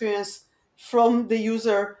entire experience from the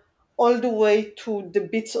user all the way to the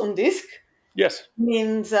bits on disk, yes,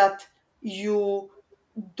 means that you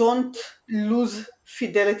don't lose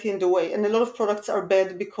fidelity in the way. And a lot of products are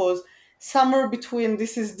bad because somewhere between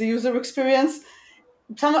this is the user experience,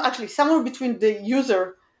 somewhere between the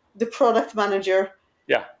user, the product manager,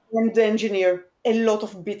 and the engineer, a lot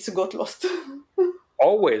of bits got lost.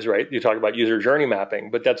 Always, right? You talk about user journey mapping,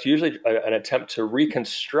 but that's usually an attempt to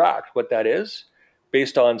reconstruct what that is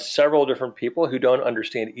based on several different people who don't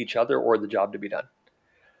understand each other or the job to be done.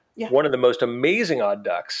 Yeah. One of the most amazing odd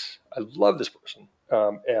ducks, I love this person,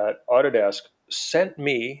 at Autodesk, sent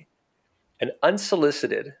me an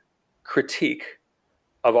unsolicited critique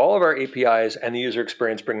of all of our APIs and the user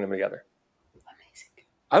experience, bringing them together. Amazing.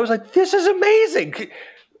 I was like, this is amazing.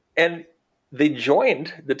 And they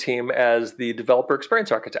joined the team as the developer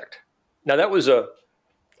experience architect. Now that was a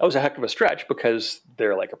heck of a stretch, because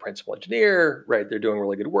they're like a principal engineer, right? They're doing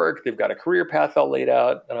really good work. They've got a career path all laid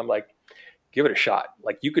out. And I'm like, give it a shot.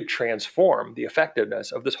 Like, you could transform the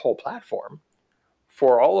effectiveness of this whole platform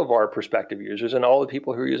for all of our prospective users and all the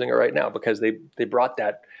people who are using it right now, because they brought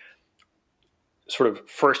that sort of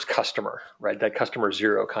first customer, right? That customer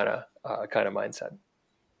zero kind of mindset.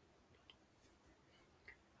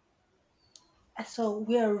 So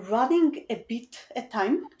we are running a bit at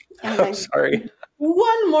time, and I'm sorry.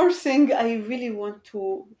 one more thing I really want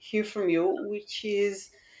to hear from you, which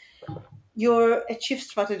is you're a chief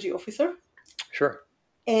strategy officer, Sure.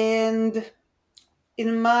 and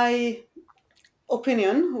in my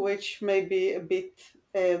opinion, which may be a bit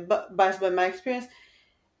biased by my experience,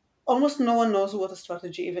 almost no one knows what a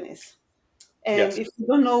strategy even is. And Yes. if we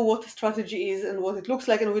don't know what a strategy is and what it looks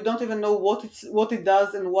like, and we don't even know what it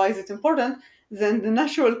does and why is it important, then the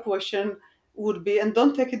natural question would be, and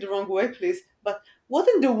don't take it the wrong way, please, but what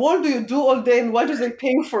in the world do you do all day, and why do they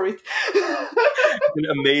pay you for it? An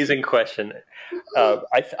amazing question.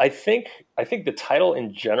 I think the title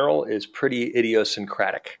in general is pretty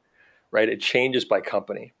idiosyncratic, right? It changes by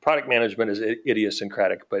company. Product management is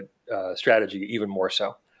idiosyncratic, but strategy even more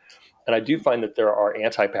so. And I do find that there are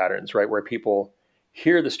anti-patterns, right, where people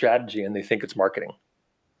hear the strategy and they think it's marketing.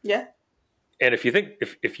 Yeah. And if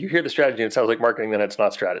you hear the strategy and it sounds like marketing, then it's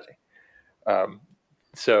not strategy. Um,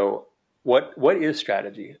 so what is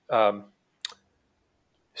strategy?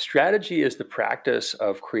 Strategy is the practice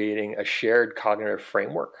of creating a shared cognitive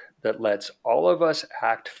framework that lets all of us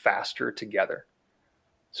act faster together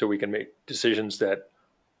so we can make decisions that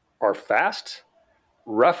are fast,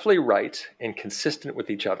 roughly right, and consistent with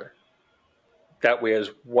each other. That way, as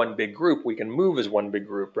one big group, we can move as one big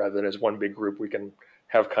group rather than as one big group, we can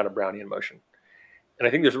have kind of Brownian motion. And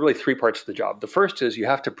I think there's really three parts to the job. The first is you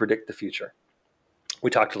have to predict the future. We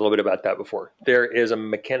talked a little bit about that before. There is a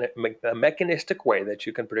mechanistic way that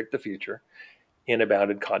you can predict the future in a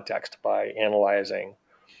bounded context by analyzing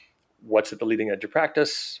what's at the leading edge of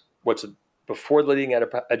practice, what's before the leading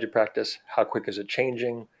edge of practice, how quick is it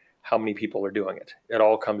changing, how many people are doing it. It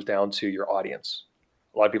all comes down to your audience.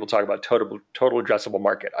 A lot of people talk about total addressable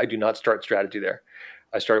market. I do not start strategy there.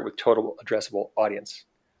 I start with total addressable audience.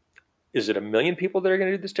 Is it 1 million people that are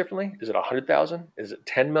going to do this differently? Is it 100,000? Is it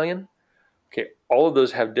 10 million? Okay, all of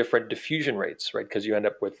those have different diffusion rates, right? Because you end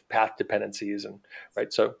up with path dependencies and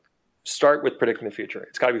right. So start with predicting the future.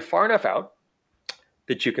 It's got to be far enough out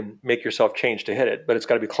that you can make yourself change to hit it, but it's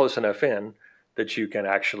got to be close enough in that you can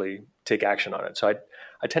actually take action on it. So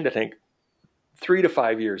I tend to think 3 to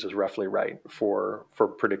 5 years is roughly right for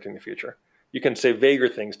predicting the future. You can say vaguer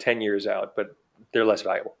things 10 years out, but they're less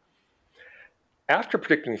valuable. After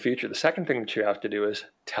predicting the future, the second thing that you have to do is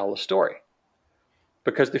tell a story.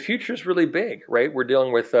 Because the future is really big, right? We're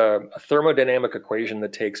dealing with a thermodynamic equation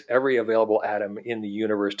that takes every available atom in the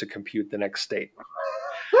universe to compute the next state.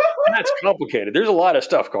 And that's complicated. There's a lot of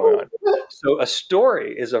stuff going on. So a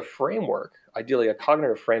story is a framework, ideally a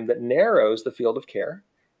cognitive frame, that narrows the field of care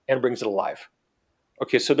and brings it alive.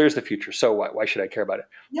 Okay, so there's the future. So what? Why should I care about it?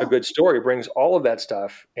 Yeah. A good story brings all of that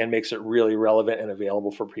stuff and makes it really relevant and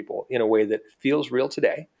available for people in a way that feels real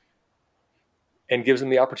today and gives them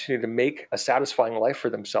the opportunity to make a satisfying life for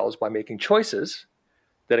themselves by making choices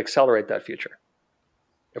that accelerate that future.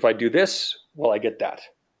 If I do this, well, I get that.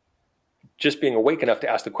 Just being awake enough to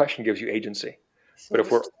ask the question gives you agency. So But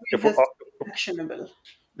if we're actionable.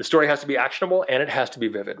 The story has to be actionable and it has to be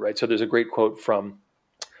vivid, right? So there's a great quote from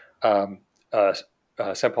Saint-Paul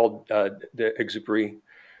d'Exupéry.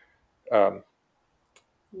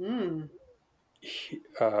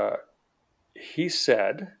 He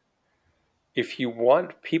said, if you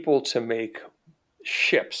want people to make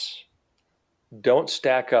ships, don't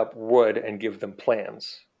stack up wood and give them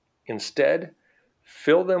plans. Instead,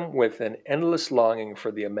 fill them with an endless longing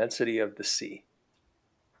for the immensity of the sea.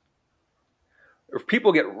 If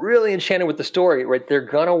people get really enchanted with the story, right, they're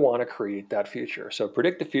going to want to create that future. So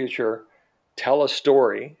predict the future, tell a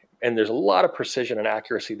story, and there's a lot of precision and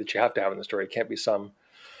accuracy that you have to have in the story. It can't be some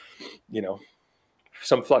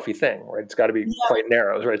fluffy thing, right? It's got to be quite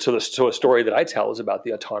narrow, right? So a story that I tell is about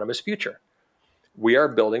the autonomous future. We are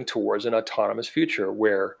building towards an autonomous future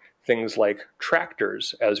where things like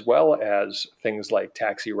tractors, as well as things like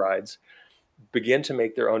taxi rides, begin to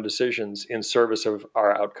make their own decisions in service of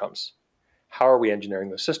our outcomes. How are we engineering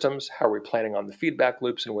those systems? How are we planning on the feedback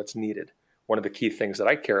loops and what's needed? One of the key things that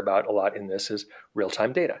I care about a lot in this is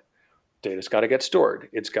real-time data. Data's got to get stored.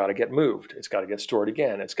 It's got to get moved. It's got to get stored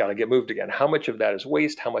again. It's got to get moved again. How much of that is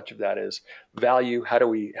waste? How much of that is value? How do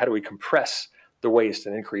we compress the waste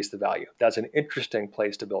and increase the value? That's an interesting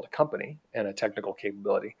place to build a company and a technical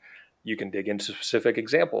capability. You can dig into specific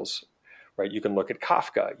examples, right? You can look at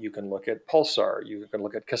Kafka, you can look at Pulsar, you can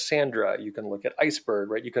look at Cassandra, you can look at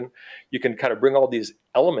Iceberg, right? You can kind of bring all these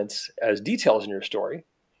elements as details in your story,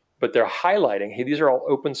 but they're highlighting, hey, these are all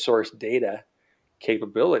open source data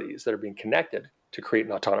capabilities that are being connected to create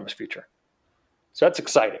an autonomous future. So that's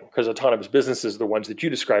exciting because autonomous businesses, the ones that you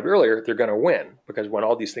described earlier, they're going to win because when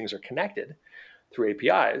all these things are connected through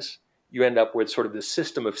APIs, you end up with sort of this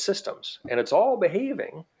system of systems, and it's all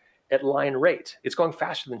behaving at line rate. It's going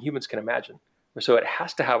faster than humans can imagine. So it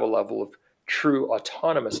has to have a level of true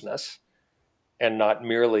autonomousness and not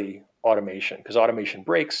merely automation, because automation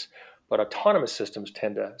breaks, but autonomous systems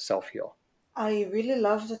tend to self-heal. I really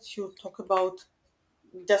love that you talk about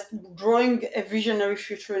just drawing a visionary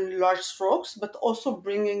future in large strokes, but also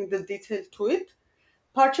bringing the detail to it.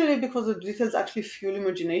 Partially because the details actually fuel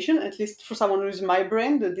imagination, at least for someone who is my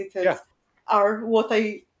brain, the Yeah. details are what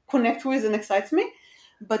I connect with and excites me.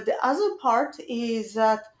 But the other part is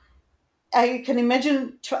that I can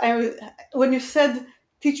imagine when you said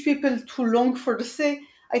teach people to long for the sea,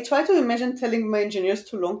 I try to imagine telling my engineers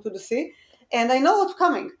to long to the sea, and I know what's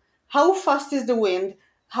coming. How fast is the wind?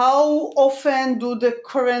 How often do the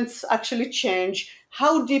currents actually change?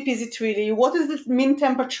 How deep is it really? What is the mean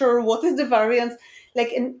temperature? What is the variance?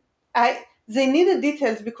 Like, and they need the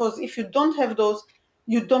details, because if you don't have those,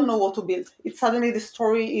 you don't know what to build. It suddenly the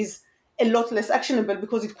story is a lot less actionable,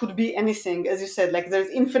 because it could be anything, as you said, like there's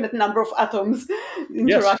infinite number of atoms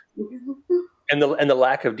Yes. interacting. And the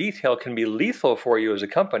lack of detail can be lethal for you as a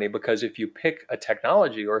company, because if you pick a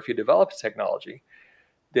technology or if you develop a technology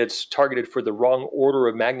that's targeted for the wrong order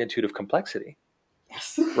of magnitude of complexity,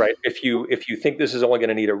 Yes. right? If you think this is only going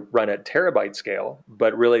to need to run at terabyte scale,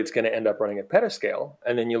 but really it's going to end up running at petascale,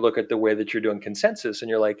 and then you look at the way that you're doing consensus and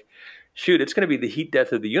you're like, shoot, it's going to be the heat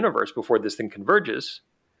death of the universe before this thing converges.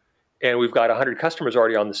 And we've got 100 customers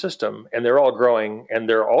already on the system, and they're all growing, and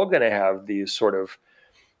they're all going to have these sort of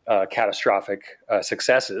catastrophic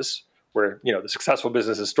successes where the successful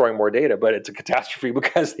business is storing more data, but it's a catastrophe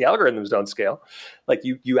because the algorithms don't scale. Like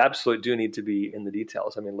you absolutely do need to be in the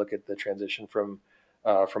details. I mean, look at the transition from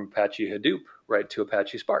Apache Hadoop, right, to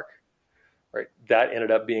Apache Spark, right? That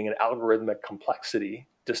ended up being an algorithmic complexity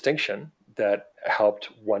distinction that helped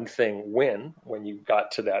one thing win when you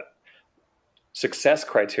got to that success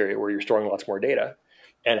criteria where you're storing lots more data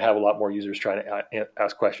and have a lot more users trying to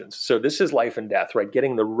ask questions. So this is life and death, right?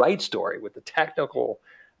 Getting the right story with the technical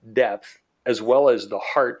depth as well as the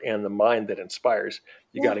heart and the mind that inspires.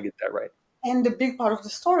 You got to get that right. And the big part of the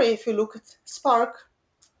story, if you look at Spark,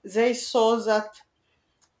 they saw that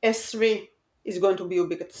S3 is going to be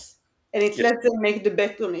ubiquitous, and it Yes. let them make the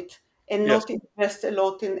bet on it and Yes. not invest a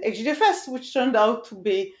lot in HDFS, which turned out to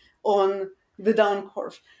be on the down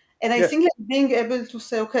curve. And I Yes. think like being able to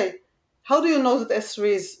say, okay, how do you know that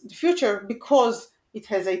S3 is the future? Because it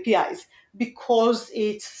has APIs, because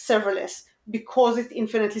it's serverless, because it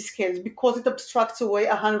infinitely scales, because it abstracts away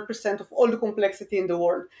 100% of all the complexity in the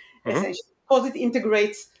world, Mm-hmm. essentially, because it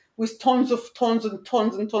integrates with tons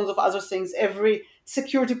and tons of other things. Every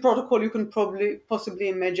security protocol you can possibly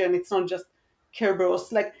imagine. It's not just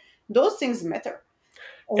Kerberos. Like those things matter.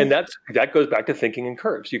 And that goes back to thinking in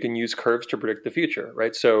curves. You can use curves to predict the future,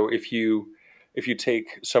 right? So if you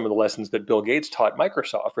take some of the lessons that Bill Gates taught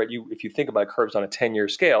Microsoft, right? If you think about curves on a 10-year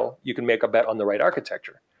scale, you can make a bet on the right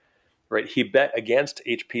architecture, right? He bet against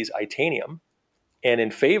HP's Itanium and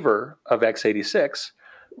in favor of x86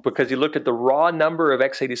 because he looked at the raw number of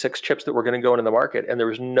x86 chips that were going to go into the market, and there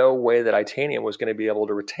was no way that Itanium was going to be able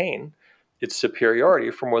to retain its superiority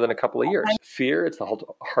for more than a couple of years. Fear, it's the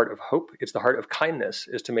heart of hope, it's the heart of kindness,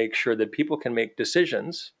 is to make sure that people can make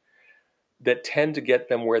decisions that tend to get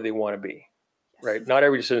them where they want to be, right? Not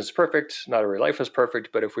every decision is perfect, not every life is perfect,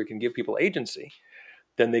 but if we can give people agency,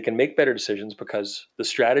 then they can make better decisions because the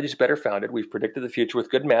strategy is better founded. We've predicted the future with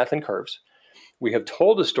good math and curves. We have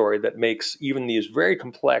told a story that makes even these very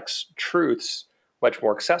complex truths much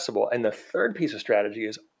more accessible. And the third piece of strategy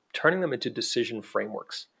is turning them into decision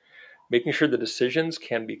frameworks, making sure the decisions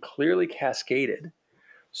can be clearly cascaded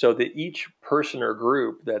so that each person or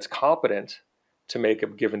group that's competent to make a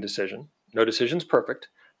given decision, no decision's perfect,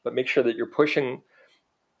 but make sure that you're pushing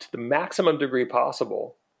to the maximum degree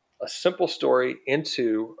possible a simple story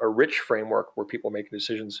into a rich framework where people make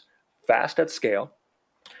decisions fast at scale.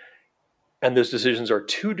 And those decisions are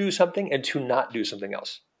to do something and to not do something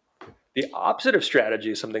else. The opposite of strategy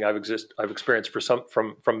is something I've experienced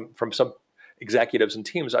from some executives and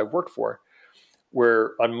teams I've worked for,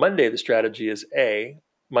 where on Monday the strategy is A,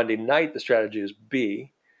 Monday night the strategy is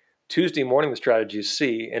B, Tuesday morning the strategy is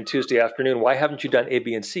C, and Tuesday afternoon, why haven't you done A,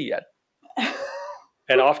 B, and C yet?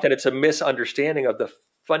 And often it's a misunderstanding of the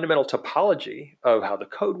fundamental topology of how the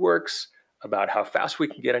code works, about how fast we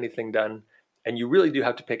can get anything done. And you really do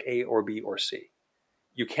have to pick A or B or C.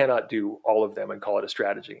 You cannot do all of them and call it a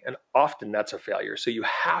strategy. And often that's a failure. So you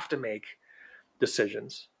have to make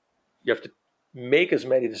decisions. You have to make as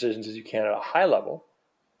many decisions as you can at a high level,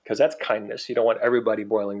 because that's kindness. You don't want everybody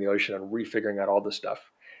boiling the ocean and refiguring out all this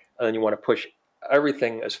stuff. And then you want to push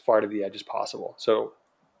everything as far to the edge as possible. So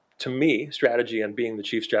to me, strategy and being the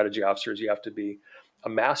chief strategy officer is you have to be a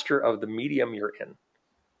master of the medium you're in,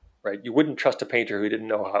 right? You wouldn't trust a painter who didn't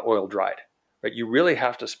know how oil dried, right? You really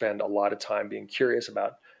have to spend a lot of time being curious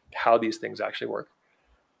about how these things actually work.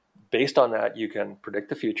 Based on that, you can predict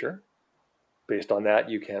the future. Based on that,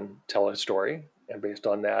 you can tell a story. And based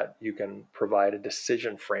on that, you can provide a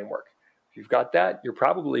decision framework. If you've got that, you're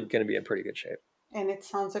probably going to be in pretty good shape. And it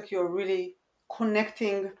sounds like you're really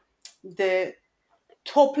connecting the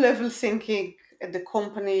top level thinking at the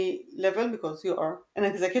company level, because you are an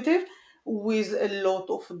executive, with a lot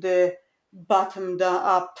of the bottom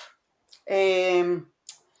up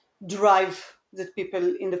drive that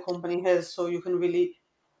people in the company has. So you can really,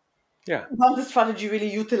 once the strategy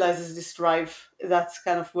really utilizes this drive, that's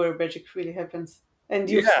kind of where magic really happens. And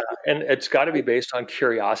and it's got to be based on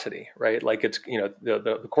curiosity, right? Like it's,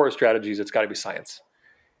 the core strategies, it's got to be science.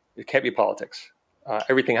 It can't be politics.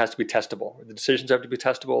 Everything has to be testable. The decisions have to be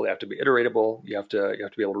testable. They have to be iteratable. You have to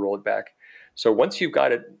be able to roll it back. So once you've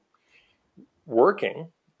got it working,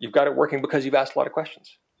 you've got it working because you've asked a lot of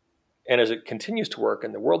questions. And as it continues to work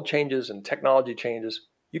and the world changes and technology changes,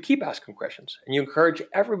 you keep asking questions and you encourage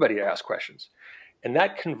everybody to ask questions. And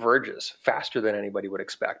that converges faster than anybody would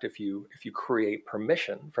expect if you create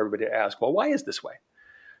permission for everybody to ask, well, why is this way?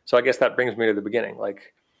 So I guess that brings me to the beginning.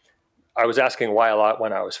 Like, I was asking why a lot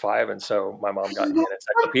when I was 5, and so my mom got me an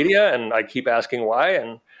encyclopedia, and I keep asking why,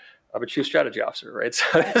 and I'm a chief strategy officer, right? So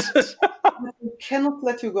I cannot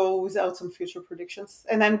let you go without some future predictions,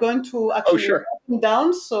 and I'm going to actually write them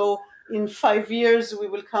down. So in 5 years, we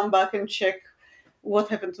will come back and check what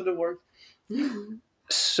happened to the world.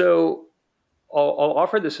 So I'll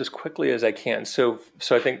offer this as quickly as I can. So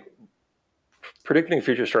I think predicting the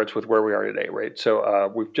future starts with where we are today, right?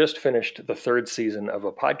 So we've just finished the 3rd season of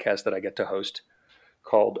a podcast that I get to host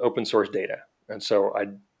called Open Source Data. And so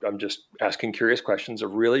I'm just asking curious questions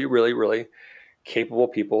of really, really, really capable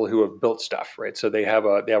people who have built stuff, right? So they have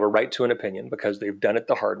a right to an opinion because they've done it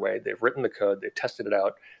the hard way. They've written the code, they've tested it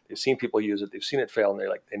out, they've seen people use it, they've seen it fail, and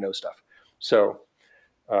they know stuff. So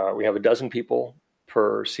we have a dozen people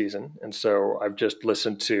per season. And so I've just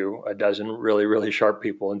listened to a dozen really, really sharp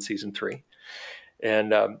people in season 3.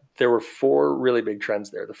 And there were 4 really big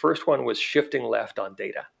trends there. The first one was shifting left on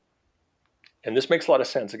data. And this makes a lot of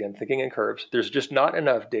sense. Again, thinking in curves. There's just not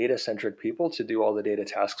enough data-centric people to do all the data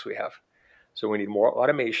tasks we have. So we need more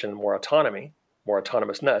automation, more autonomy, more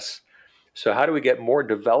autonomousness. So how do we get more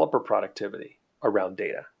developer productivity around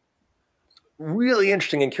data? Really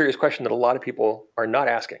interesting and curious question that a lot of people are not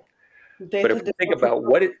asking. But if you think about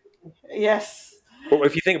what it... Yes. Well,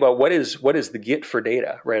 if you think about what is the Git for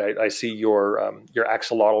data, right? I see your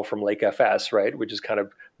axolotl from Lake FS, right, which is kind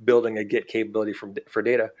of building a Git capability for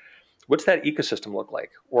data. What's that ecosystem look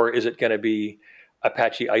like? Or is it going to be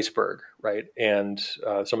Apache Iceberg, right? And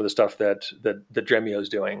some of the stuff that Dremio is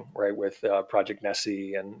doing, right, with Project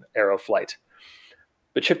Nessie and Aeroflight.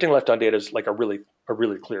 But shifting left on data is like a really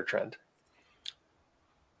clear trend.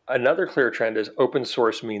 Another clear trend is open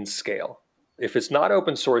source means scale. If it's not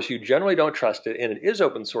open source, you generally don't trust it, and it is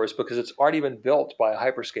open source because it's already been built by a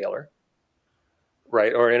hyperscaler,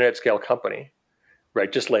 right, or an internet scale company,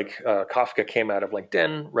 right? Just like Kafka came out of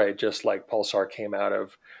LinkedIn, right? Just like Pulsar came out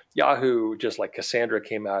of Yahoo, just like Cassandra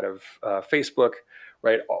came out of Facebook,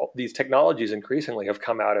 right? All these technologies increasingly have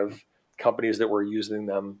come out of companies that were using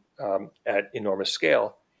them at enormous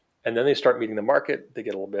scale, and then they start meeting the market. They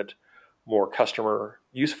get a little bit more customer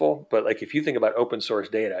useful. But like if you think about open source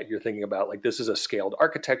data, you're thinking about like this is a scaled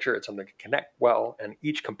architecture. It's something that can connect well, and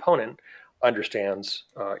each component understands,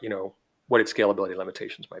 what its scalability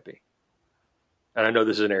limitations might be. And I know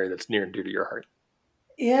this is an area that's near and dear to your heart.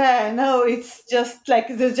 Yeah, no, it's just like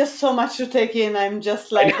there's just so much to take in. I'm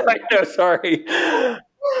just like, I know, sorry.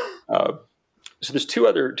 So there's two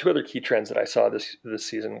other key trends that I saw this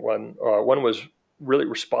season. One was really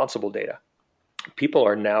responsible data. People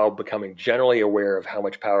are now becoming generally aware of how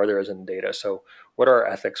much power there is in data. So what are our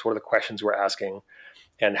ethics? What are the questions we're asking?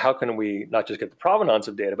 And how can we not just get the provenance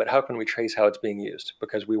of data, but how can we trace how it's being used?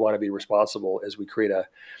 Because we want to be responsible as we create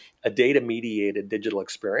a data-mediated digital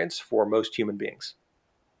experience for most human beings.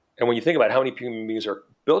 And when you think about how many human beings are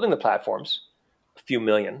building the platforms, a few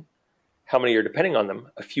million, how many are depending on them,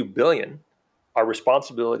 a few billion, our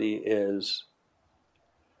responsibility is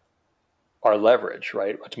our leverage,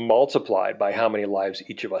 right? It's multiplied by how many lives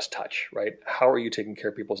each of us touch, right? How are you taking care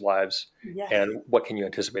of people's lives? yes. And what can you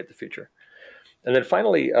anticipate the future? And then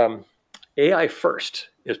finally, AI first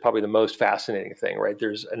is probably the most fascinating thing, right?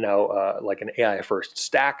 There's now like an AI first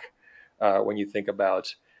stack when you think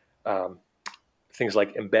about things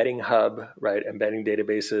like embedding hub, right? Embedding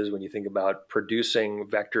databases. When you think about producing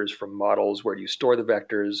vectors from models, where do you store the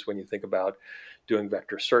vectors? When you think about doing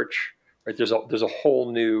vector search, right? There's a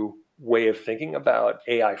whole new way of thinking about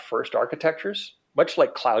AI first architectures, much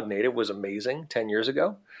like cloud native was amazing 10 years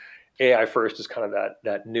ago. AI first is kind of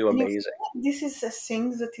that new And you amazing. feel like this is a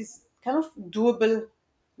thing that is kind of doable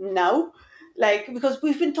now, like because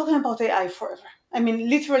we've been talking about AI forever. I mean,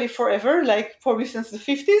 literally forever, like probably since the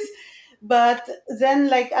 50s. But then,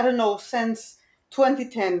 like I don't know, since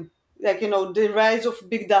 2010, like the rise of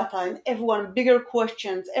big data and everyone bigger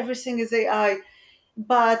questions, everything is AI.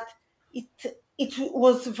 But it it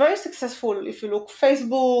was very successful if you look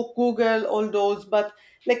Facebook, Google, all those. But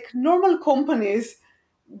like normal companies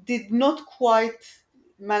did not quite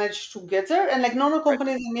manage to get there. And like normal Right.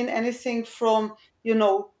 companies, I mean anything from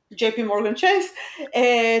JP Morgan Chase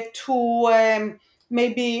to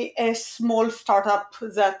maybe a small startup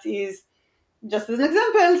that is, just as an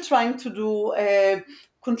example, trying to do a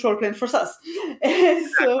control plane for SaaS.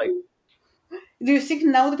 So Exactly. do you think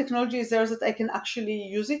now the technology is there that I can actually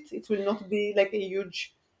use it? It will not be like a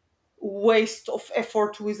huge waste of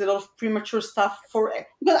effort with a lot of premature stuff for,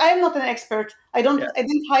 because I am not an expert. Yeah. I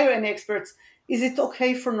didn't hire any experts. Is it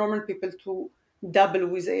okay for normal people to dabble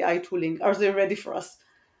with AI tooling? Are they ready for us?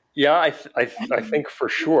 Yeah, I think for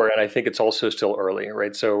sure, and I think it's also still early,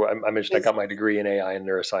 right? So I mentioned I Yes. got my degree in AI and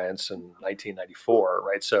neuroscience in 1994,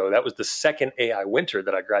 right? So that was the second AI winter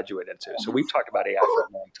that I graduated into. So we've talked about AI for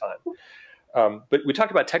a long time, but we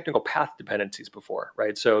talked about technical path dependencies before,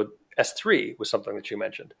 right? So S3 was something that you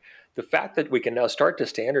mentioned. The fact that we can now start to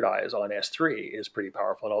standardize on S3 is pretty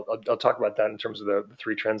powerful, and I'll talk about that in terms of the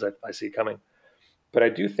three trends I see coming. But I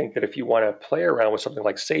do think that if you want to play around with something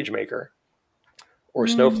like SageMaker or Mm,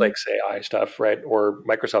 Snowflake's AI stuff, right, or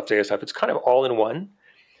Microsoft's AI stuff, it's kind of all in one.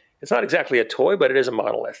 It's not exactly a toy, but it is a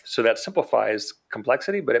monolith. So that simplifies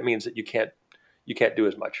complexity, but it means that you can't do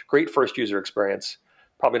as much. Great first user experience,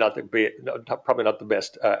 probably not the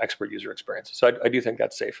best expert user experience. So I do think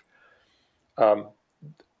that's safe. Um,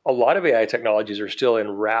 a lot of AI technologies are still in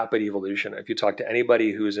rapid evolution. If you talk to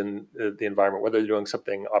anybody who's in the environment, whether they're doing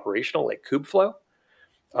something operational like Kubeflow,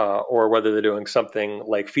 or whether they're doing something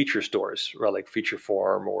like feature stores, or like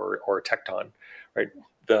Featureform or Tecton, right?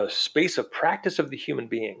 The space of practice of the human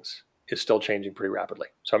beings is still changing pretty rapidly.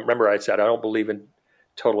 So remember, I said I don't believe in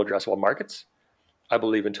total addressable markets. I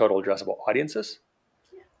believe in total addressable audiences.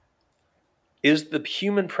 Is the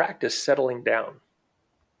human practice settling down?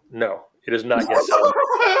 No, it is not yet settling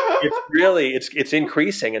down. It's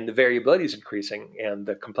increasing, and the variability is increasing, and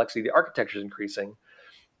the complexity of the architecture is increasing.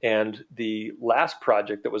 And the last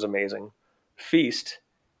project that was amazing, Feast,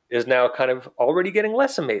 is now kind of already getting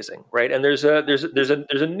less amazing, right? And there's a new I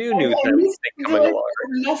thing missed coming along,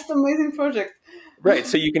 the last amazing project. right?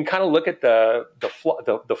 So you can kind of look at the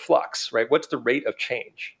flux, right? What's the rate of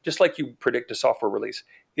change? Just like you predict a software release,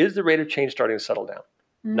 is the rate of change starting to settle down?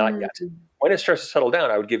 Not Mm, yet. When it starts to settle down,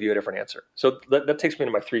 I would give you a different answer. So that takes me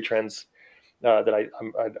to my three trends that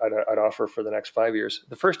I'd offer for the next 5 years.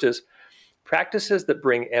 The first is practices that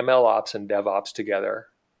bring ML ops and DevOps together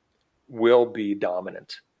will be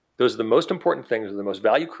dominant. Those are the most important things, they're the most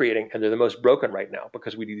value creating, and they're the most broken right now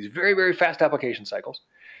because we do these very, very fast application cycles.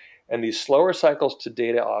 And these slower cycles to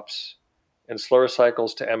data ops and slower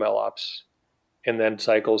cycles to ML ops and then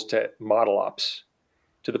cycles to model ops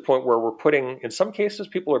to the point where we're putting, in some cases,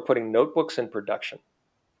 people are putting notebooks in production.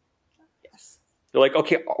 yes. They're like,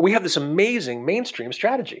 okay, we have this amazing mainstream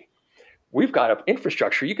strategy. We've got an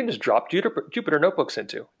infrastructure you can just drop Jupyter notebooks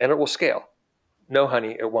into and it will scale. No,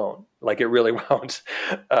 honey, it won't. Like it really won't.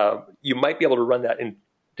 You might be able to run that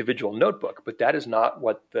individual notebook, but that is not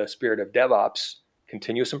what the spirit of DevOps,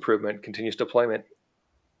 continuous improvement, continuous deployment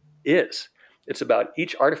is. It's about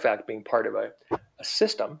each artifact being part of a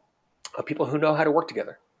system of people who know how to work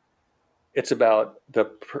together. It's about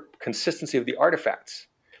the consistency of the artifacts.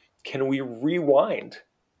 Can we rewind,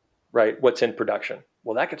 right, what's in production?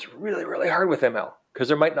 Well, that gets really, really hard with ML because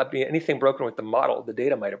there might not be anything broken with the model. The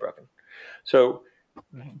data might have broken. So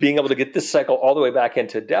being able to get this cycle all the way back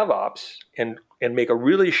into DevOps and make a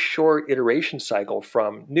really short iteration cycle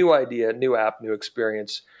from new idea, new app, new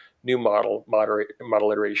experience, new model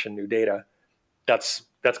iteration, new data. That's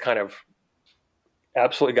kind of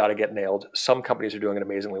absolutely got to get nailed. Some companies are doing it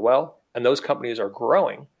amazingly well, and those companies are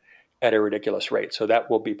growing at a ridiculous rate. So that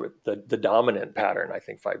will be the dominant pattern, I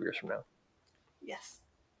think, 5 years from now. Yes.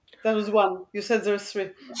 That was one. You said there's three.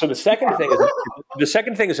 So the second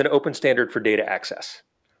thing is an open standard for data access.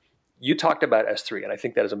 You talked about S3, and I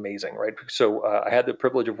think that is amazing, right? So I had the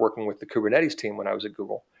privilege of working with the Kubernetes team when I was at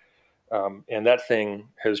Google. And that thing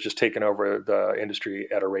has just taken over the industry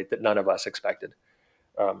at a rate that none of us expected.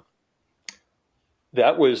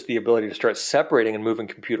 That was the ability to start separating and moving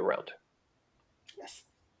compute around. Yes.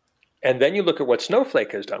 And then you look at what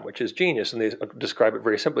Snowflake has done, which is genius, and they describe it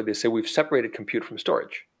very simply. They say we've separated compute from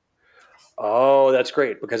storage. Oh, that's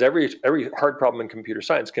great, because every hard problem in computer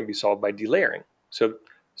science can be solved by delayering. So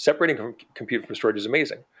separating compute from storage is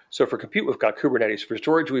amazing. So for compute, we've got Kubernetes. For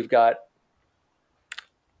storage, we've got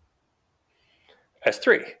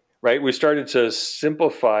S3, right? We started to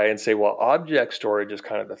simplify and say, well, object storage is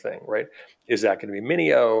kind of the thing, right? Is that going to be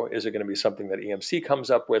Minio? Is it going to be something that EMC comes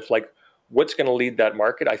up with? Like, what's going to lead that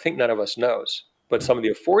market? I think none of us knows. But some of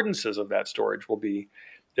the affordances of that storage will be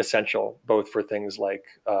essential, both for things like,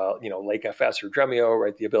 LakeFS or Dremio,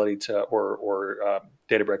 right? The ability to, or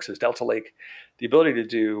Databricks' Delta Lake, the ability to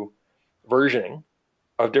do versioning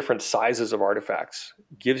of different sizes of artifacts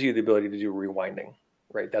gives you the ability to do rewinding,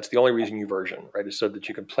 right? That's the only reason you version, right? Is so that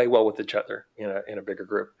you can play well with each other in a bigger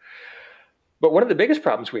group. But one of the biggest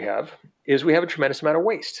problems we have is we have a tremendous amount of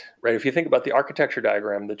waste, right? If you think about the architecture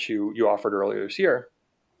diagram that you offered earlier this year,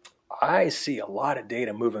 I see a lot of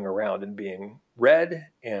data moving around and being read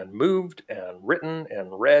and moved and written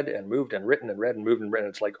and read and moved and written and read and moved and written.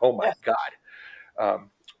 It's like, oh my God.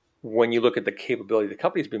 When you look at the capability of the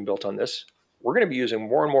company's being built on this, we're going to be using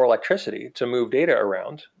more and more electricity to move data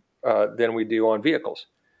around than we do on vehicles.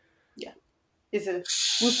 Yeah. Is it?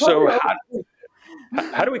 So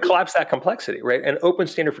how do we collapse that complexity, right? An open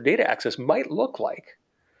standard for data access might look like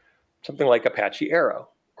something like Apache Arrow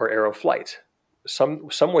or Arrow Flight. Some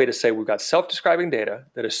way to say we've got self-describing data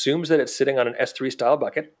that assumes that it's sitting on an S3 style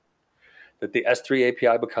bucket, that the S3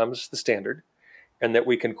 API becomes the standard, and that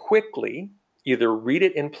we can quickly either read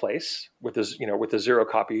it in place with a zero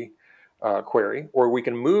copy query, or we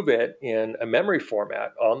can move it in a memory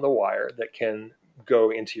format on the wire that can go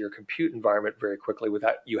into your compute environment very quickly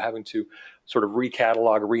without you having to sort of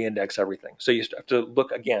recatalog, reindex everything. So you have to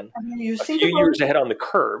look again a few years ahead on the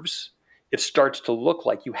curves. It starts to look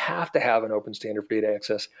like you have to have an open standard for data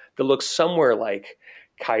access that looks somewhere like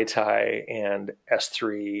Kaitai and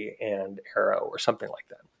S3 and Arrow or something like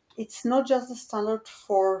that. It's not just the standard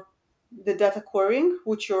for the data querying,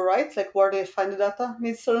 which you're right, like where they find the data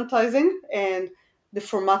needs standardizing, and the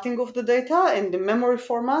formatting of the data and the memory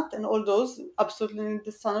format and all those absolutely need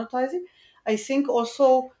the standardizing. I think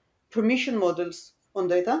also permission models on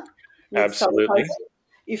data need Absolutely.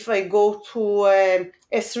 If I go to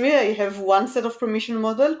S3, I have one set of permission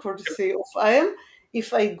model, courtesy of IAM.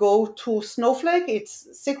 If I go to Snowflake, it's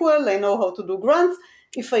SQL. I know how to do grants.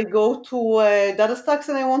 If I go to DataStax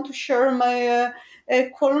and I want to share my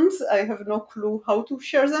columns, I have no clue how to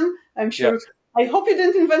share them. I'm sure. Yeah. I hope you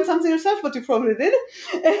didn't invent something yourself, but you probably did.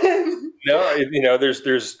 No,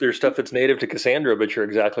 there's stuff that's native to Cassandra, but you're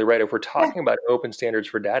exactly right. If we're talking about open standards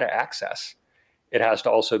for data access, it has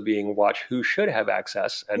to also watch who should have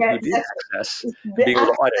access and who did access. The being able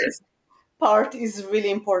to audit it. Part is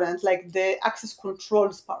really important. Like the access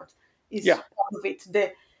controls part is part of it.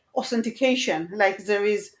 The authentication, like there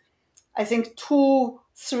is, I think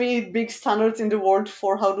 2-3 big standards in the world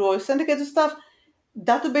for how to authenticate the stuff.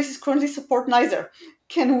 Databases currently support neither.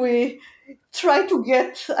 Can we try to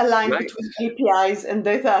get aligned between APIs and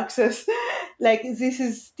data access? Like this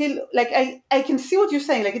is still, like I can see what you're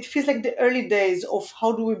saying. Like it feels like the early days of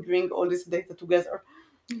how do we bring all this data together.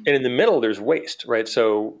 And in the middle, there's waste, right?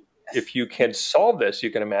 So if you can solve this,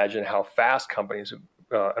 you can imagine how fast companies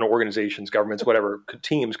and organizations, governments, whatever,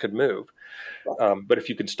 teams could move. But if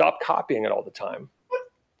you can stop copying it all the time,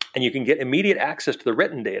 and you can get immediate access to the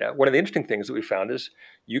written data, one of the interesting things that we found is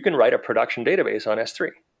you can write a production database on S3.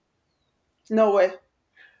 No way.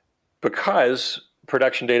 Because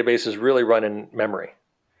production databases really run in memory.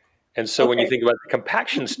 And so when you think about the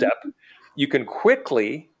compaction step, you can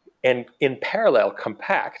quickly and in parallel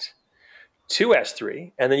compact to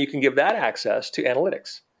S3, and then you can give that access to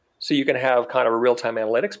analytics. So you can have kind of a real-time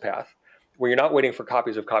analytics path where you're not waiting for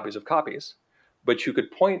copies of copies of copies, but you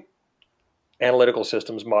could point analytical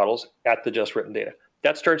systems models at the just written data.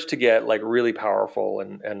 That starts to get like really powerful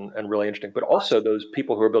and really interesting. But also those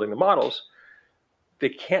people who are building the models, they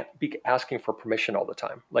can't be asking for permission all the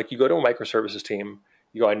time. Like you go to a microservices team,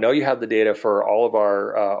 you go, I know you have the data for all of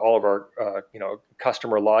our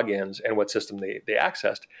customer logins and what system they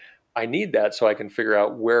accessed. I need that so I can figure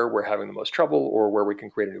out where we're having the most trouble or where we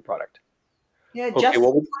can create a new product. Yeah,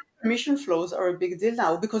 permission flows are a big deal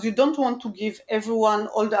now because you don't want to give everyone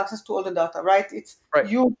all the access to all the data, right? It's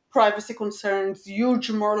huge privacy concerns,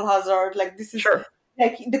 huge moral hazard. Like this is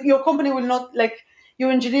like your company will not, like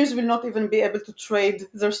your engineers will not even be able to trade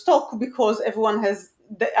their stock because everyone has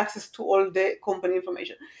the access to all the company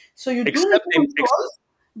information. So you do need Except, controls,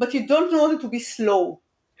 but you don't want it to be slow.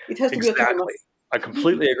 It has to be exactly. autonomous. I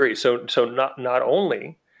completely agree. So not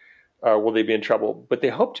only will they be in trouble, but they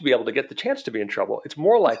hope to be able to get the chance to be in trouble. It's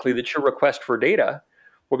more likely that your request for data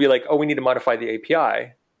will be like, oh, we need to modify the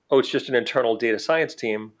API. Oh, it's just an internal data science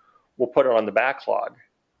team. We'll put it on the backlog.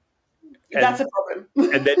 That's a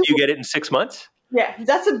problem. And then you get it in 6 months? Yeah,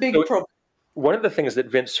 that's a big problem. One of the things that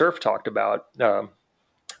Vint Cerf talked about,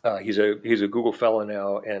 he's a Google fellow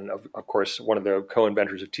now, and of course one of the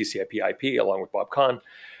co-inventors of TCP/IP along with Bob Kahn.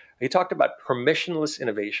 He talked about permissionless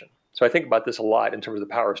innovation. So I think about this a lot in terms of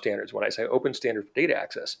the power of standards. When I say open standard for data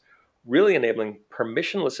access, really enabling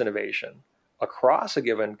permissionless innovation across a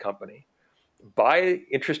given company by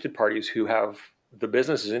interested parties who have the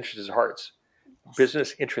business's interest at heart.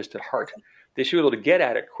 They should be able to get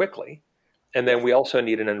at it quickly. And then we also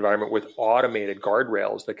need an environment with automated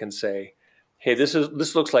guardrails that can say, hey, this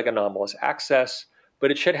looks like anomalous access,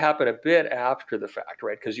 but it should happen a bit after the fact,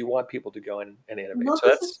 right? Because you want people to go in and innovate. Not So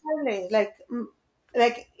necessarily.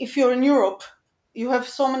 Like if you're in Europe, you have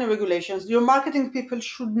so many regulations. Your marketing people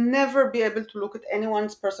should never be able to look at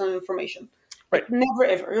anyone's personal information. Right. Never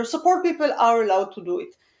ever. Your support people are allowed to do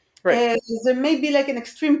it. Right. There may be like an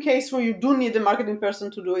extreme case where you do need a marketing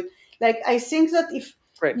person to do it. Like I think that if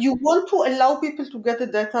you want to allow people to get the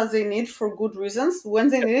data they need for good reasons when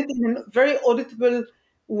they need it in a very auditable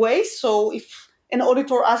way. So if an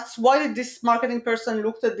auditor asks, why did this marketing person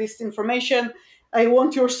look at this information? I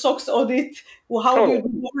want your SOX audit. How do you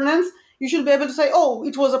do governance? You should be able to say, oh,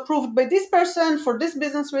 it was approved by this person for this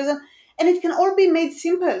business reason. And it can all be made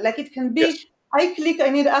simple. Like it can be, I click, I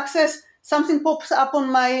need access. Something pops up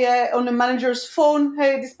on my on the manager's phone.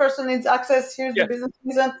 Hey, this person needs access. Here's the business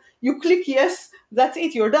reason. You click yes. That's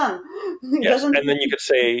it. You're done. Yes, and then you could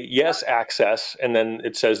say yes, access, and then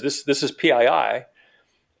it says this is PII.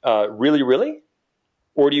 Really?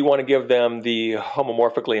 Or do you want to give them the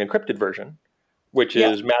homomorphically encrypted version, which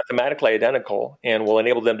is mathematically identical and will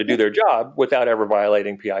enable them to do their job without ever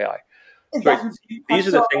violating PII? Exactly. Right? These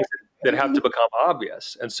are the things that have to become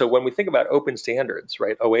obvious. And so when we think about open standards,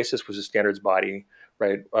 right? OASIS was a standards body,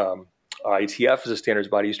 right? IETF is a standards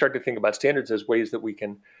body. You start to think about standards as ways that we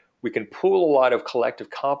can pool a lot of collective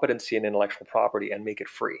competency and intellectual property and make it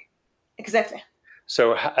free. Exactly.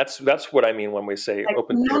 So that's what I mean when we say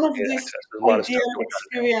open none of this ideal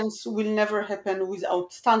experience will never happen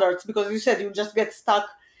without standards, because you said you just get stuck.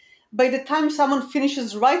 By the time someone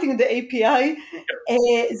finishes writing the API,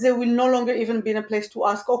 there will no longer even be in a place to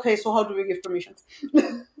ask, okay, so how do we give permissions?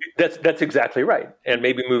 That's exactly right. And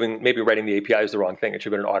maybe writing the API is the wrong thing. It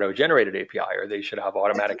should be an auto-generated API, or they should have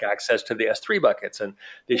automatic access to the S3 buckets. And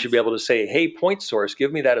they should be able to say, hey, point source,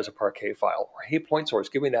 give me that as a Parquet file. Or hey, point source,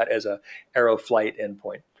 give me that as a Aeroflight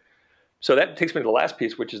endpoint. So that takes me to the last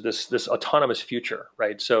piece, which is this autonomous future,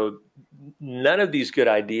 right? So none of these good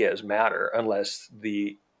ideas matter unless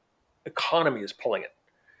the economy is pulling it.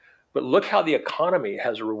 But look how the economy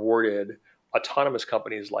has rewarded autonomous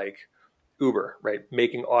companies like Uber, right?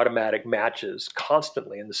 Making automatic matches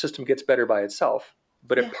constantly, and the system gets better by itself,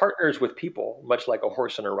 but it partners with people, much like a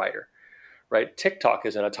horse and a rider, right? TikTok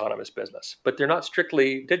is an autonomous business, but they're not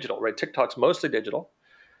strictly digital, right? TikTok's mostly digital.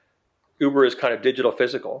 Uber is kind of digital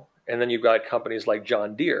physical. And then you've got companies like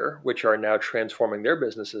John Deere, which are now transforming their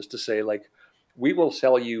businesses to say, like, we will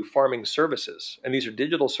sell you farming services. And these are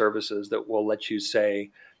digital services that will let you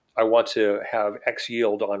say, I want to have X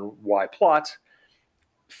yield on Y plot,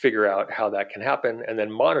 figure out how that can happen, and then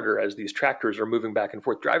monitor as these tractors are moving back and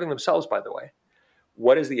forth, driving themselves, by the way.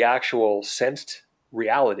 What is the actual sensed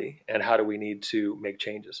reality, and how do we need to make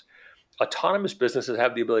changes? Autonomous businesses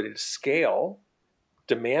have the ability to scale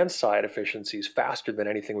demand side efficiencies faster than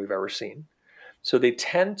anything we've ever seen. So they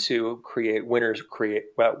tend to create winners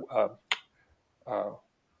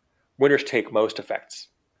take most effects.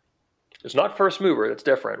 It's not first mover, that's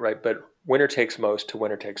different, right? But winner takes most to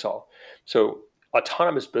winner takes all. So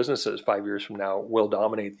autonomous businesses 5 years from now will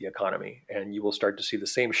dominate the economy, and you will start to see the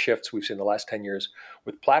same shifts we've seen the last 10 years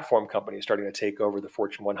with platform companies starting to take over the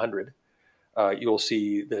Fortune 100. You'll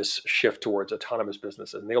see this shift towards autonomous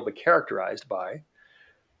businesses, and they'll be characterized by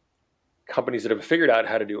companies that have figured out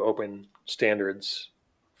how to do open standards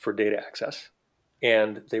for data access,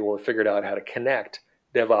 and they will have figured out how to connect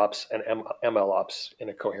DevOps and MLOps in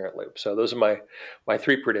a coherent loop. So those are my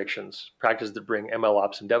three predictions: practices that bring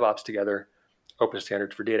MLOps and DevOps together, open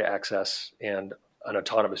standards for data access, and an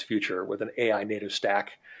autonomous future with an AI native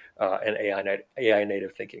stack and AI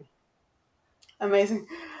native thinking. Amazing.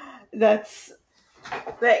 That's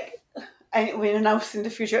like, when announced in the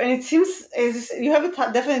future. And it seems as you have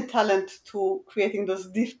a definite talent to creating those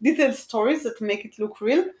detailed stories that make it look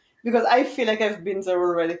real, because I feel like I've been there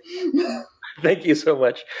already. Thank you so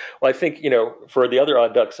much. Well, I think, for the other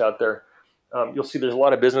odd ducks out there, you'll see there's a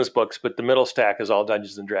lot of business books, but the middle stack is all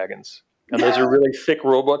Dungeons and Dragons. And those are really thick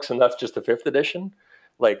rule books, and that's just the fifth edition.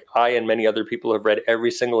 Like I and many other people have read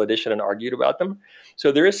every single edition and argued about them.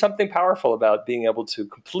 So there is something powerful about being able to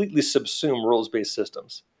completely subsume rules-based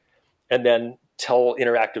systems and then tell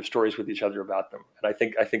interactive stories with each other about them. And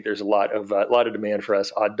I think there's a lot of demand for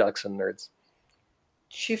us odd ducks and nerds.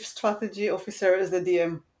 Chief Strategy Officer is the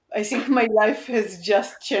DM. I think my life has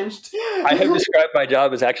just changed. I have described my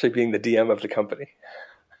job as actually being the DM of the company.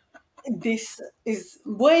 This is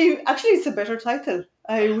actually, it's a better title.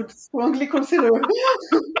 I would strongly consider.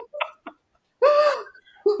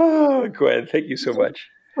 Oh, Gwen, thank you so much.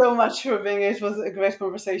 So much for being here. It was a great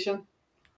conversation.